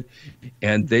common good,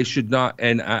 and they should not.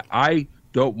 And I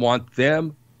don't want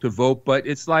them to vote, but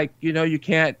it's like, you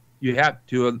have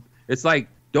to. It's like,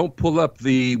 don't pull up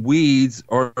the weeds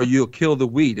or you'll kill the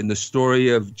wheat. In the story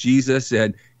of Jesus,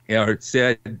 and it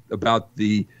said about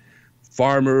the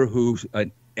farmer who's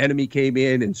an enemy came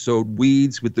in and sowed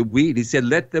weeds with the wheat. He said,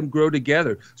 let them grow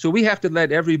together. So we have to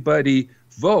let everybody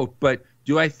vote. But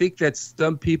do I think that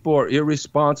some people are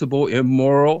irresponsible,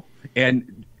 immoral,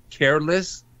 and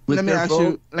careless with their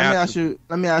vote?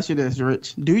 Let me ask you this,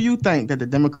 Rich. Do you think that the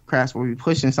Democrats will be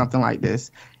pushing something like this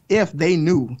if they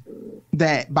knew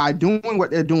that by doing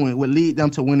what they're doing would lead them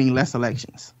to winning less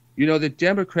elections? The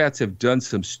Democrats have done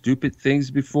some stupid things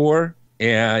before.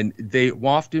 And they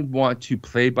often want to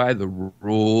play by the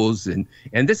rules. And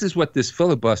this is what this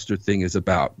filibuster thing is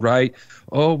about, right?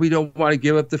 Oh, we don't want to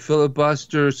give up the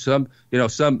filibuster. Some,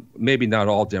 maybe not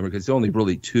all Democrats, only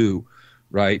really two,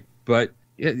 right? But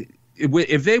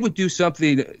if they would do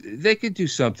something, they could do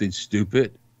something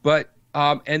stupid. But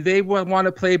and they want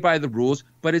to play by the rules.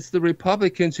 But it's the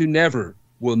Republicans who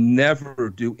will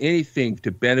never do anything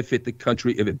to benefit the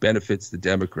country if it benefits the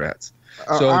Democrats.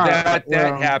 So that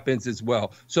happens as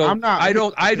well. So I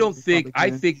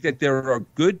think that there are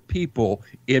good people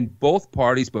in both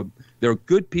parties, but there are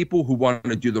good people who want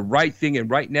to do the right thing. And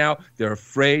right now they're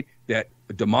afraid that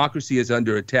democracy is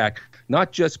under attack,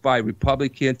 not just by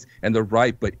Republicans and the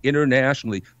right, but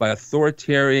internationally by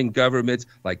authoritarian governments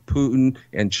like Putin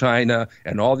and China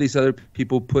and all these other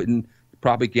people putting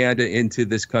propaganda into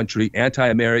this country,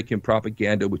 anti-American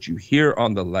propaganda, which you hear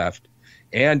on the left,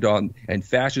 and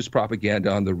fascist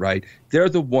propaganda on the right. They're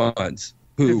the ones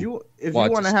who. If you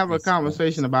want to have a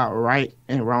conversation about right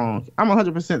and wrong, I'm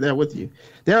 100% there with you.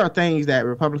 There are things that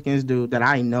Republicans do that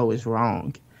I know is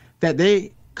wrong, that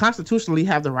they constitutionally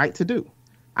have the right to do.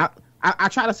 I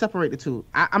try to separate the two.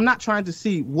 I'm not trying to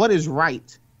see what is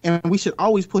right, and we should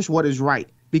always push what is right,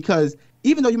 because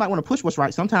even though you might want to push what's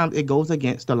right, sometimes it goes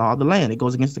against the law of the land. It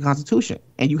goes against the Constitution,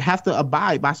 and you have to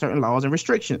abide by certain laws and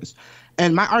restrictions.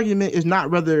 And my argument is not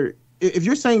whether, if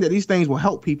you're saying that these things will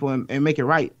help people and make it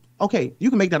right, okay, you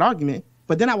can make that argument,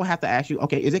 but then I will have to ask you,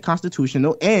 okay, is it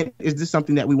constitutional, and is this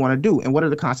something that we want to do, and what are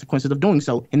the consequences of doing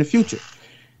so in the future?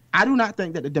 I do not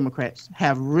think that the Democrats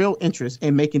have real interest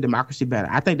in making democracy better.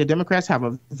 I think the Democrats have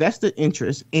a vested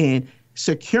interest in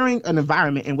securing an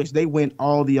environment in which they win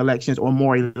all the elections or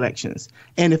more elections.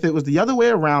 And if it was the other way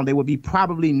around, they would be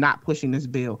probably not pushing this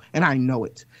bill, and I know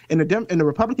it. And the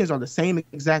Republicans are the same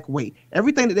exact way.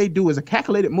 Everything that they do is a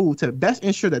calculated move to best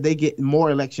ensure that they get more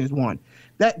elections won.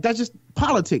 That's just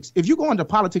politics. If you go into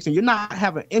politics and you're not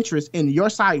having interest in your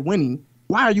side winning,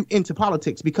 why are you into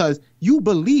politics? Because you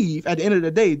believe at the end of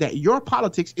the day that your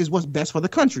politics is what's best for the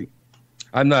country.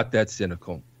 I'm not that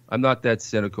cynical.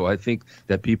 I think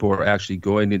that people are actually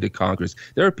going into Congress.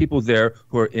 There are people there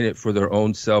who are in it for their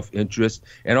own self-interest.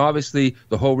 And obviously,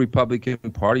 the whole Republican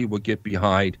Party will get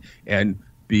behind and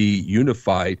be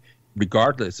unified,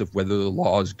 regardless of whether the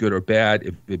law is good or bad,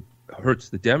 if it hurts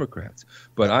the Democrats.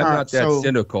 But I'm not that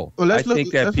cynical. Well, I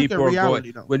think that people are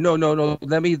going. Well, no.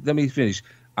 Let me finish.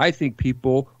 I think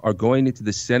people are going into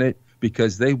the Senate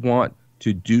because they want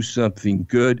to do something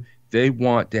good. They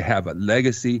want to have a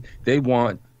legacy. They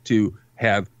want to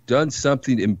have done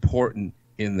something important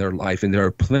in their life. And there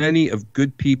are plenty of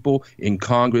good people in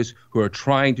Congress who are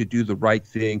trying to do the right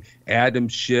thing. Adam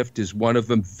Schiff is one of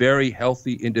them, very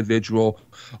healthy individual.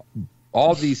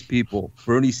 All these people,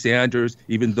 Bernie Sanders,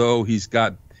 even though he's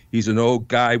an old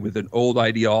guy with an old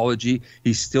ideology,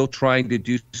 he's still trying to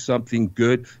do something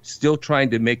good, still trying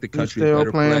to make the country a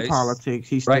better place. He's still playing politics.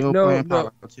 He's still playing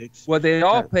politics. Well, they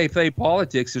all play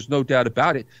politics. There's no doubt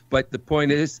about it. But the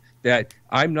point is that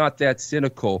I'm not that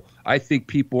cynical. I think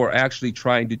people are actually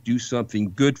trying to do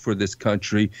something good for this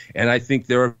country. And I think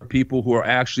there are people who are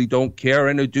actually don't care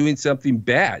and are doing something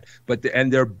bad.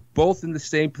 And they're both in the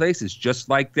same places, just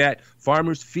like that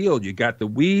farmer's field. You got the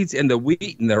weeds and the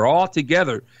wheat, and they're all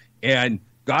together. And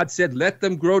God said, let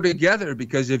them grow together,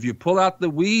 because if you pull out the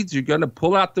weeds, you're going to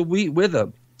pull out the wheat with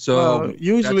them. So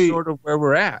usually, that's sort of where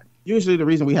we're at. Usually the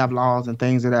reason we have laws and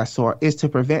things of that sort is to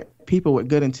prevent people with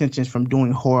good intentions from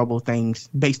doing horrible things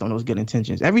based on those good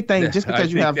intentions. Everything, just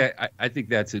because I think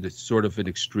that's a sort of an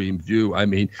extreme view. I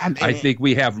mean, I think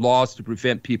we have laws to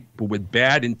prevent people with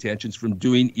bad intentions from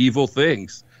doing evil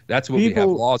things. That's what we have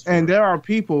laws for. And there are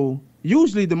people,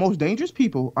 usually the most dangerous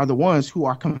people are the ones who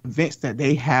are convinced that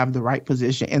they have the right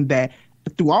position and that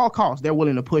through all costs they're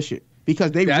willing to push it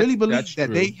because they really believe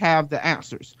that they have the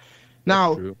answers.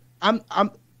 Now,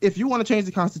 if you want to change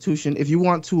the Constitution, if you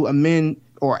want to amend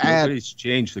or add... Nobody's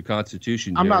changed the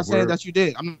Constitution. I'm not saying that you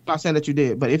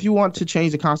did. But if you want to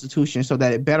change the Constitution so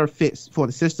that it better fits for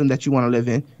the system that you want to live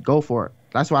in, go for it.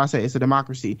 That's why I say it's a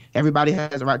democracy. Everybody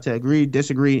has the right to agree,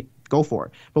 disagree, go for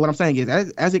it. But what I'm saying is,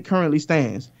 as it currently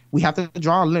stands, we have to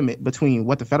draw a limit between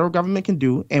what the federal government can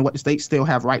do and what the states still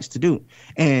have rights to do.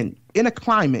 And in a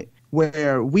climate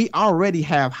where we already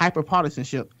have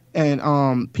hyperpartisanship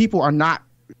and people are not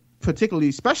particularly,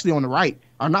 especially on the right,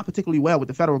 are not particularly well with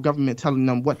the federal government telling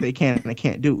them what they can and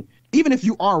can't do. Even if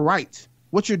you are right,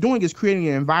 what you're doing is creating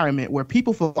an environment where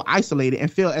people feel isolated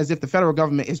and feel as if the federal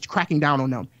government is cracking down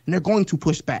on them, and they're going to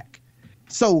push back.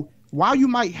 So while you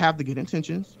might have the good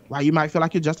intentions, while you might feel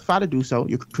like you're justified to do so,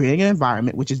 you're creating an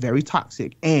environment which is very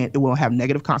toxic, and it will have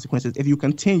negative consequences if you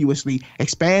continuously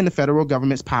expand the federal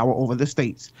government's power over the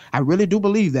states. I really do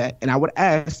believe that, and I would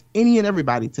ask any and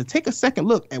everybody to take a second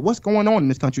look at what's going on in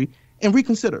this country and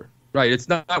reconsider. Right.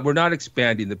 We're not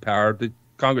expanding the power. The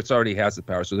Congress already has the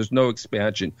power, so there's no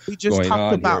expansion we just going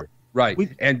talked on about here.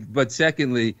 Right. But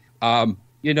secondly,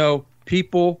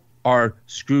 people are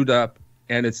screwed up,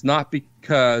 and it's not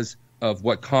because of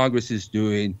what Congress is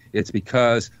doing. It's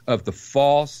because of the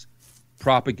false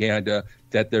propaganda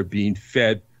that they're being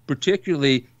fed,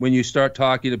 particularly when you start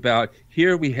talking about,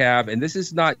 here we have, and this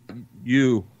is not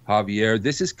you, Javier,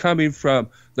 this is coming from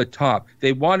the top.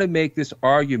 They want to make this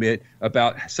argument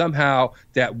about somehow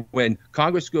that when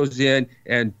Congress goes in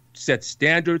and sets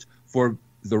standards for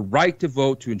the right to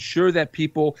vote, to ensure that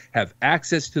people have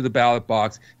access to the ballot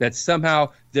box, that somehow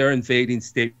they're invading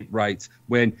state rights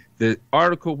when the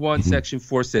Article 1, Section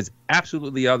 4 says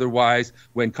absolutely otherwise,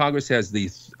 when Congress has the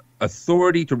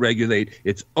authority to regulate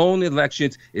its own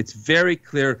elections. It's very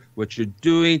clear what you're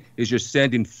doing is you're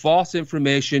sending false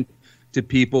information to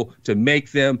people to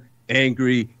make them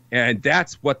angry. And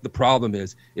that's what the problem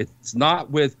is. It's not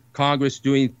with Congress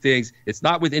doing things. It's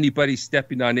not with anybody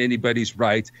stepping on anybody's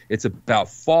rights. It's about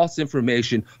false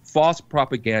information, false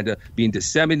propaganda being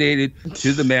disseminated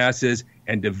to the masses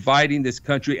and dividing this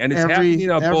country. And it's happening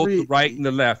on both the right and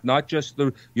the left, not just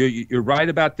the, you're right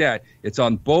about that. It's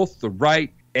on both the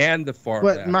right and the far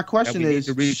left. But my question is,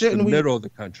 to reach the middle of the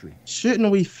country.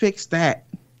 Shouldn't we fix that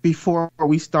before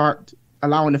we start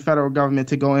allowing the federal government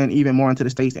to go in even more into the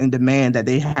states and demand that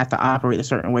they have to operate a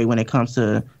certain way when it comes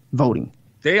to voting?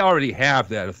 They already have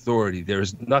that authority.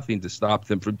 There's nothing to stop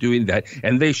them from doing that,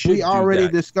 and they should. We already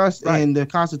discussed in the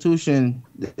Constitution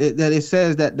that it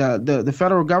says that the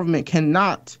federal government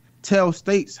cannot tell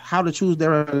states how to choose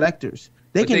their electors.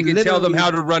 They can tell them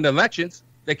how to run elections.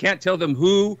 They can't tell them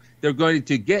who they're going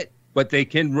to get, but they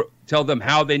can tell them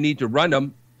how they need to run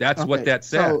them. That's what that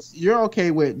says. So you're okay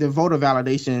with the voter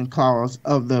validation clause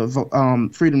of the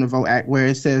Freedom to Vote Act, where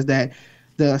it says that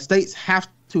the states have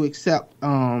to accept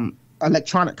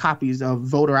electronic copies of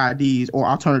voter IDs or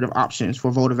alternative options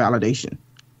for voter validation?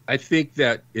 I think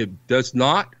that it does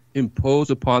not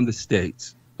impose upon the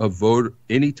states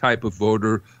any type of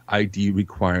voter ID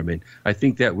requirement. I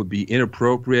think that would be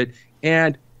inappropriate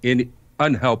and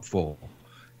unhelpful.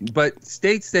 But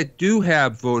states that do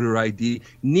have voter ID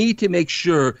need to make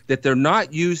sure that they're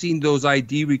not using those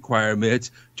ID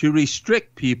requirements to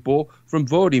restrict people from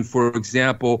voting. For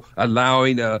example,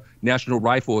 allowing a National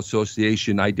Rifle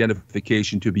Association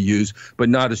identification to be used, but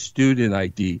not a student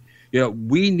ID.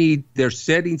 They're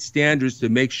setting standards to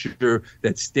make sure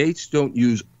that states don't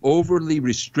use overly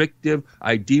restrictive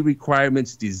ID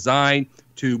requirements designed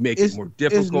to make it more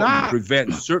difficult and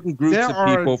prevent certain groups of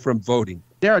people from voting.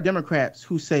 There are Democrats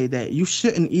who say that you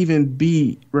shouldn't even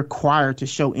be required to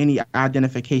show any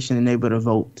identification and able to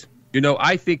vote.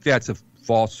 I think that's a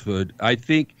falsehood. I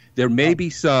think there may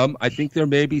be some. I think there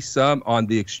may be some on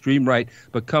the extreme right.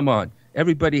 But come on,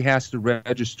 everybody has to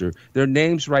register. Their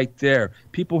name's right there.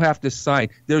 People have to sign.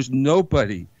 There's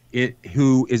nobody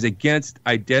who is against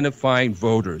identifying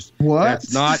voters. What?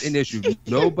 That's not an issue.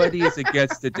 Nobody is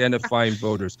against identifying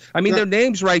voters. I mean, their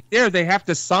name's right there. They have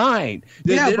to sign.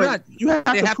 You have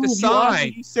to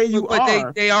sign. You say you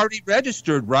are. They already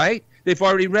registered, right? They've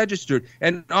already registered.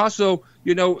 And also,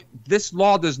 this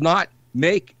law does not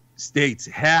make states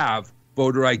have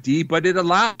voter ID, but it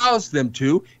allows them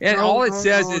to. And all it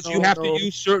says is you have to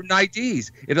use certain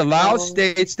IDs. It allows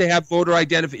states to have voter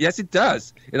identification. Yes, it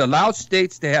does. It allows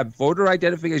states to have voter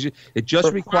identification. It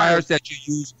just requires that you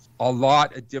use a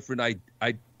lot of different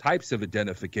types of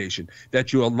identification,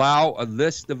 that you allow a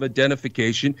list of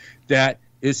identification that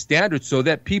is standard so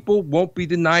that people won't be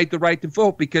denied the right to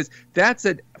vote, because that's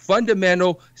a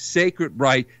fundamental sacred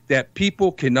right that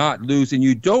people cannot lose. And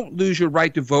you don't lose your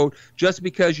right to vote just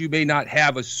because you may not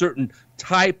have a certain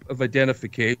type of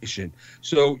identification.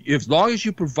 So as long as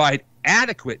you provide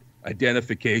adequate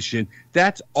identification,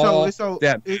 that's all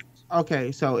that.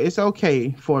 Okay, so it's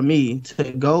okay for me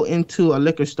to go into a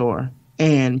liquor store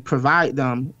and provide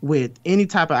them with any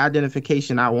type of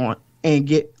identification I want and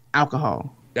get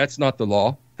alcohol. That's not the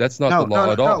law. That's not the law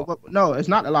at all. No, it's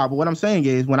not the law. But what I'm saying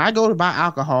is, when I go to buy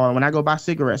alcohol or when I go buy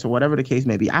cigarettes or whatever the case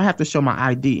may be, I have to show my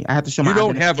ID. I have to show my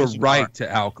identification. You don't have a right to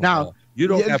alcohol. Now, you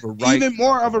don't have a right. Even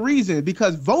more of a reason,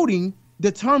 because voting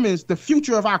determines the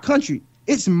future of our country.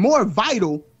 It's more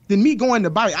vital than me going to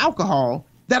buy alcohol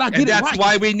that I get it right. That's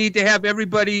why we need to have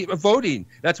everybody voting.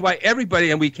 That's why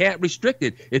everybody, and we can't restrict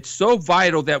it. It's so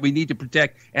vital that we need to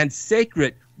protect and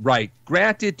sacred right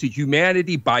granted to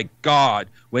humanity by God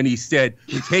when he said,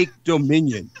 take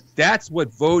dominion. That's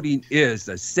what voting is,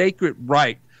 a sacred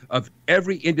right of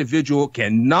every individual,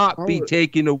 cannot be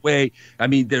taken away. I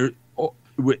mean,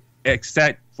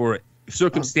 except for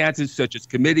circumstances such as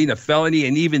committing a felony,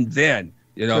 and even then,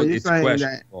 it's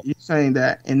questionable. You're saying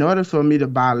that in order for me to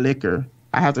buy liquor,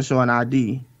 I have to show an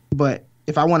ID. But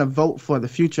if I want to vote for the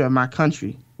future of my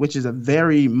country, which is a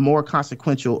very more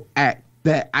consequential act,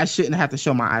 that I shouldn't have to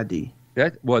show my ID.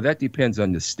 That depends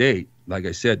on the state. Like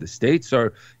I said, the states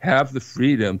have the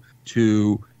freedom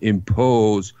to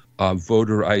impose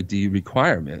voter ID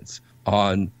requirements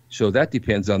on. So that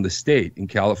depends on the state. In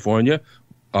California,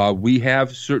 We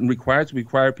have certain requirements. We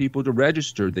require people to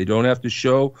register. They don't have to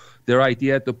show their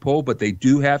ID at the poll, but they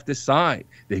do have to sign.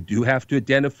 They do have to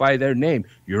identify their name.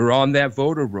 You're on that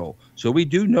voter roll. So we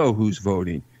do know who's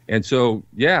voting. And so,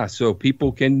 yeah, so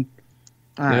people can,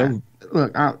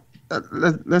 Look,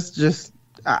 let's just,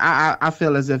 I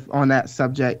feel as if on that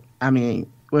subject, I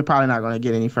mean, we're probably not going to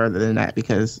get any further than that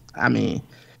because, I mean.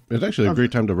 It's actually a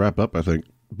great time to wrap up, I think.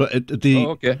 But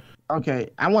Okay,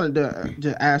 I wanted to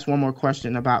just ask one more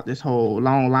question about this whole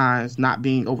long lines not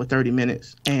being over 30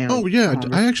 minutes. And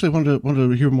I actually wanted to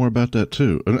hear more about that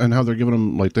too, and how they're giving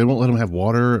them, like, they won't let them have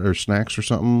water or snacks or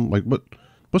something. Like,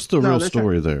 what's the real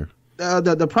story there?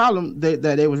 The problem that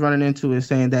they was running into is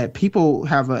saying that people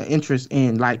have an interest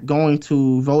in, like, going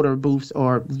to voter booths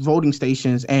or voting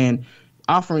stations and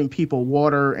offering people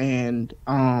water and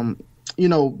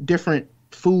different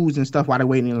foods and stuff while they're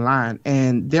waiting in line.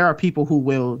 And there are people who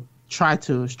will try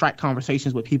to strike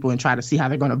conversations with people and try to see how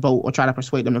they're going to vote or try to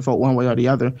persuade them to vote one way or the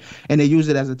other. And they use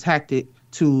it as a tactic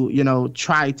to,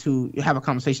 try to have a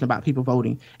conversation about people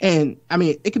voting. And I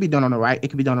mean, it could be done on the right, it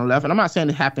could be done on the left. And I'm not saying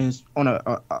it happens on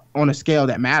a scale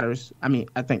that matters. I mean,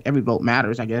 I think every vote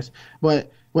matters, I guess. But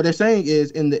what they're saying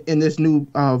is in this new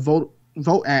vote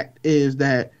act is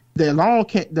that the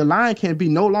line can be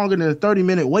no longer than a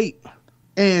 30-minute wait,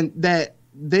 and that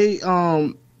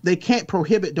they can't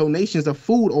prohibit donations of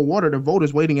food or water to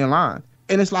voters waiting in line.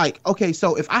 And it's like, okay,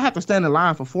 so if I have to stand in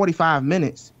line for 45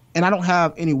 minutes and I don't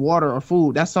have any water or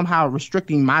food, that's somehow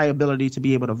restricting my ability to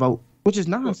be able to vote, which is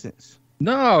nonsense.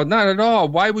 No, not at all.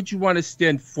 Why would you want to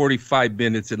stand 45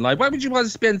 minutes in line? Why would you want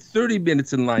to spend 30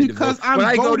 minutes in line because to vote?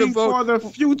 I'm voting for the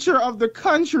future of the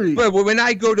country. But when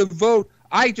I go to vote,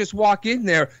 I just walk in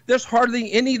there. There's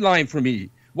hardly any line for me.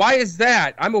 Why is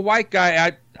that? I'm a white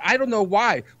guy. I don't know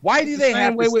why. Why do they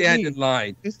have to stand in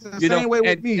line? It's the same way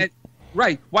with me.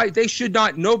 Right. Why they should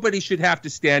not. Nobody should have to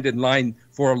stand in line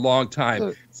for a long time.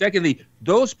 Look. Secondly,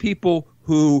 those people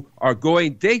who are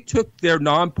going, they took their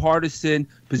nonpartisan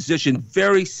position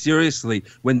very seriously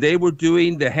when they were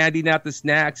doing the handing out the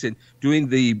snacks and doing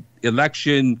the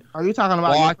election. Are you talking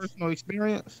about your personal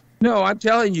experience? No, I'm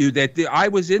telling you that I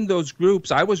was in those groups.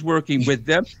 I was working with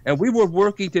them, and we were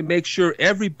working to make sure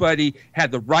everybody had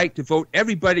the right to vote.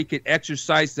 Everybody could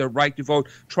exercise their right to vote,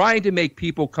 trying to make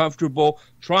people comfortable,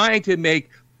 trying to make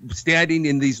standing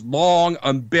in these long,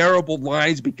 unbearable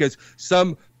lines because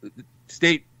the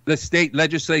state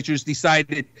legislatures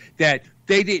decided that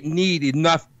they didn't need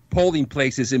enough polling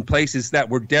places in places that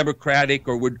were Democratic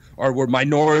or were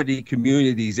minority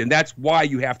communities. And that's why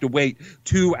you have to wait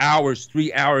 2 hours,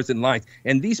 3 hours in lines.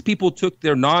 And these people took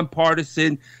their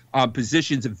nonpartisan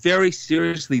positions very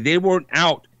seriously. They weren't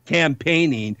out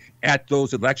campaigning at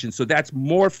those elections. So that's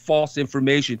more false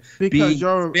information. Because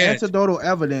your anecdotal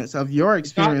evidence of your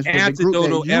experience with the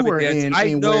group that you were in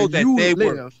I know that they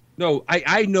live. were. No,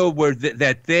 I know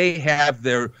that they have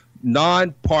their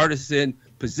nonpartisan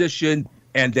position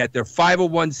and that they're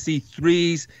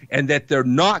 501c3s and that they're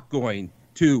not going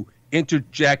to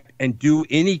interject and do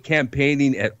any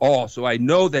campaigning at all. So I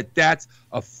know that that's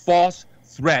a false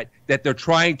threat that they're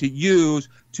trying to use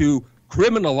to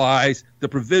criminalize the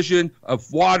provision of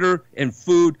water and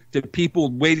food to people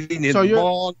waiting in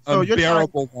long,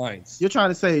 unbearable lines. You're trying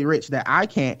to say, Rich, that I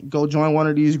can't go join one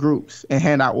of these groups and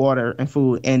hand out water and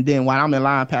food, and then while I'm in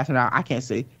line passing out, I can't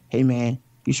say, hey, man,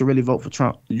 you should really vote for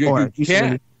Trump. You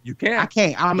can't. You can't. I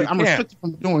can't. I'm restricted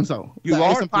from doing so.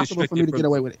 It's impossible for me to get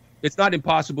away with it. It's not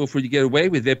impossible for you to get away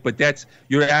with it, but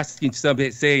you're asking somebody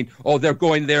saying, oh, they're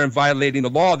going there and violating the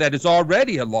law. That is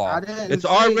already a law. It's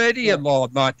already a law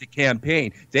not to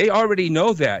campaign. They already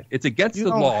know that. It's against the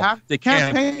law to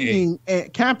campaign.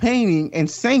 Campaigning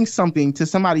and saying something to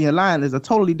somebody in line is a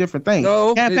totally different thing.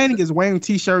 No, campaigning is wearing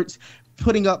T-shirts,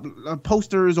 putting up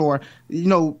posters, or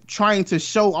trying to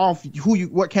show off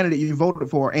what candidate you voted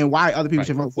for and why other people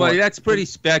should vote for. Well, that's pretty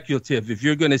speculative. If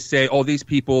you're going to say, "Oh, these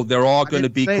people, they're all going to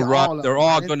be corrupt, they're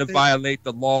all going to violate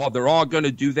the law, they're all going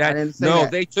to do that," no,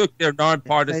 they took their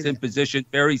nonpartisan position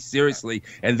very seriously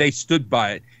and they stood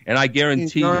by it. And I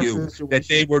guarantee you that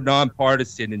they were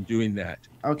nonpartisan in doing that.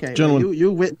 Okay,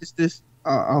 you witnessed this.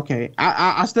 Okay.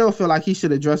 I still feel like he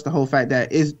should address the whole fact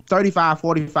that is 35,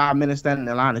 45 minutes standing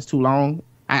in line is too long.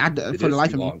 For the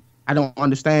life of me, I don't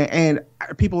understand. And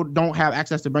people don't have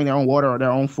access to bring their own water or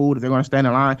their own food if they're going to stand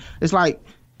in line. It's like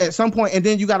at some point, and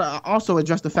then you got to also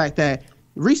address the fact that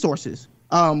resources.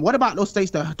 What about those states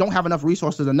that don't have enough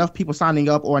resources, enough people signing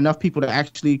up, or enough people to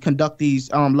actually conduct these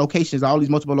locations, all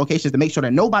these multiple locations, to make sure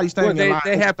that nobody's standing in line?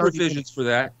 They have provisions for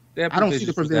that. I don't see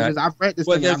the provisions. I've read this.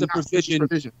 Well, there's a provision.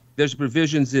 There's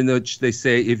provisions in which they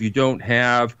say if you don't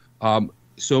have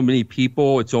so many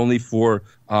people, it's only for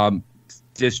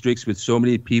districts with so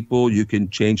many people, you can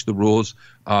change the rules.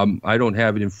 I don't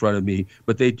have it in front of me,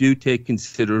 but they do take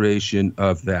consideration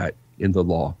of that in the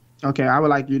law. Okay, I would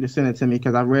like you to send it to me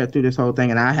because I read through this whole thing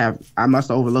and I must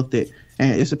have overlooked it.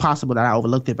 And it's possible that I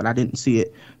overlooked it, but I didn't see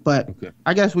it. But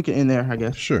I guess we can end there, I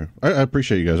guess. Sure. I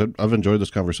appreciate you guys. I've enjoyed this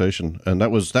conversation. And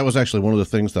that was actually one of the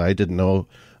things that I didn't know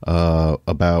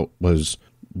about was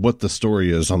what the story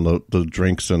is on the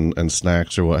drinks and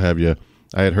snacks or what have you.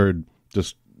 I had heard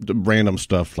just random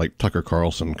stuff like Tucker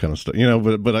Carlson kind of stuff,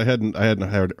 but I hadn't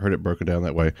heard it broken down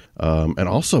that way. And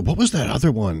also, what was that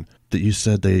other one that you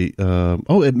said they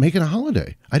making a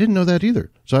holiday? I didn't know that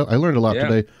either. So I learned a lot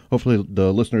today. Hopefully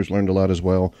the listeners learned a lot as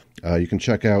well. You can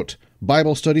check out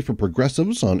Bible Study for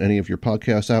Progressives on any of your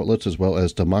podcast outlets, as well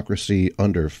as Democracy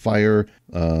Under Fire.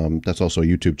 That's also a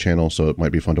YouTube channel, so it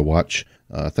might be fun to watch.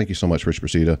 Thank you so much, Rich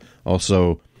Brasida.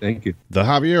 Also, thank you. The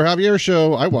Javier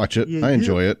Show. I watch it. I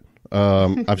enjoy it.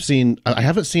 I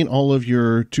haven't seen all of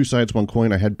your Two Sides, One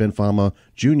Coin. I had Ben Fama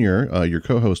Jr., your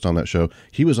co-host on that show.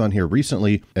 He was on here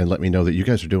recently and let me know that you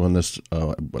guys are doing this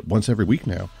once every week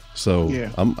now. So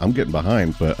I'm getting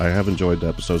behind, but I have enjoyed the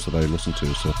episodes that I listened to.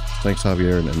 So thanks,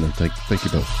 Javier, and then thank you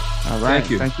both. All right.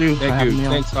 Thank you.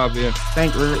 Thanks, Javier.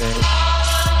 Thank you.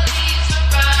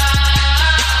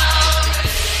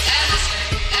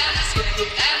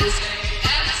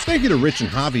 Thank you to Rich and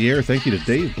Javier. Thank you to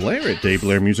Dave Blair at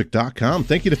DaveBlairMusic.com.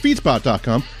 Thank you to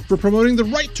Feedspot.com for promoting the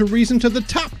Right to Reason to the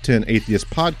top 10 atheist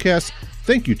podcasts.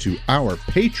 Thank you to our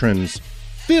patrons,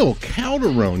 Phil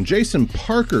Calderone, Jason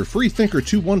Parker, Freethinker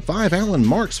 215, Alan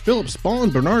Marks, Philip Spawn,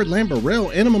 Bernard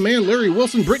Lambarell, Enema Man, Larry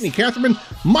Wilson, Brittany Catherman,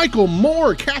 Michael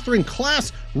Moore, Catherine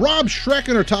Klass, Rob Schreck,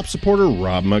 and our top supporter,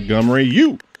 Rob Montgomery.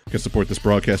 You can support this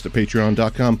broadcast at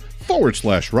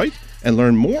patreon.com/right. and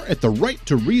learn more at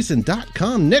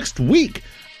therighttoreason.com. Next week,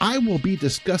 I will be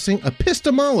discussing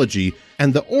epistemology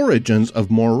and the origins of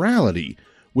morality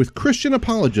with Christian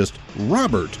apologist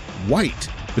Robert White.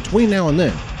 Between now and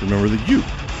then, remember that you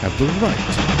have the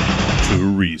right to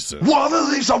reason. One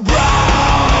of these are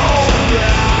brown,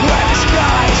 when the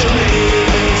sky's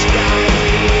green.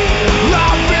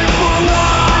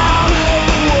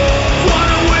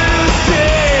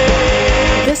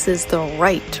 This is the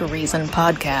Right to Reason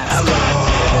podcast.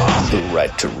 The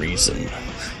Right to Reason,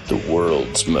 the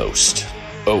world's most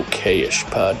okayish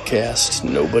podcast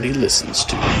nobody listens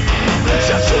to.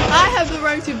 I have the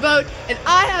right to vote, and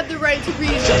I have the right to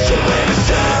reason.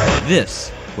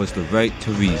 This was the Right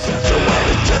to Reason.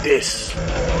 This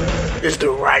is the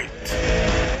Right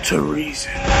to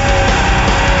Reason.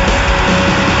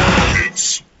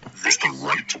 This is the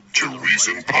Right to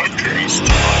Reason podcast.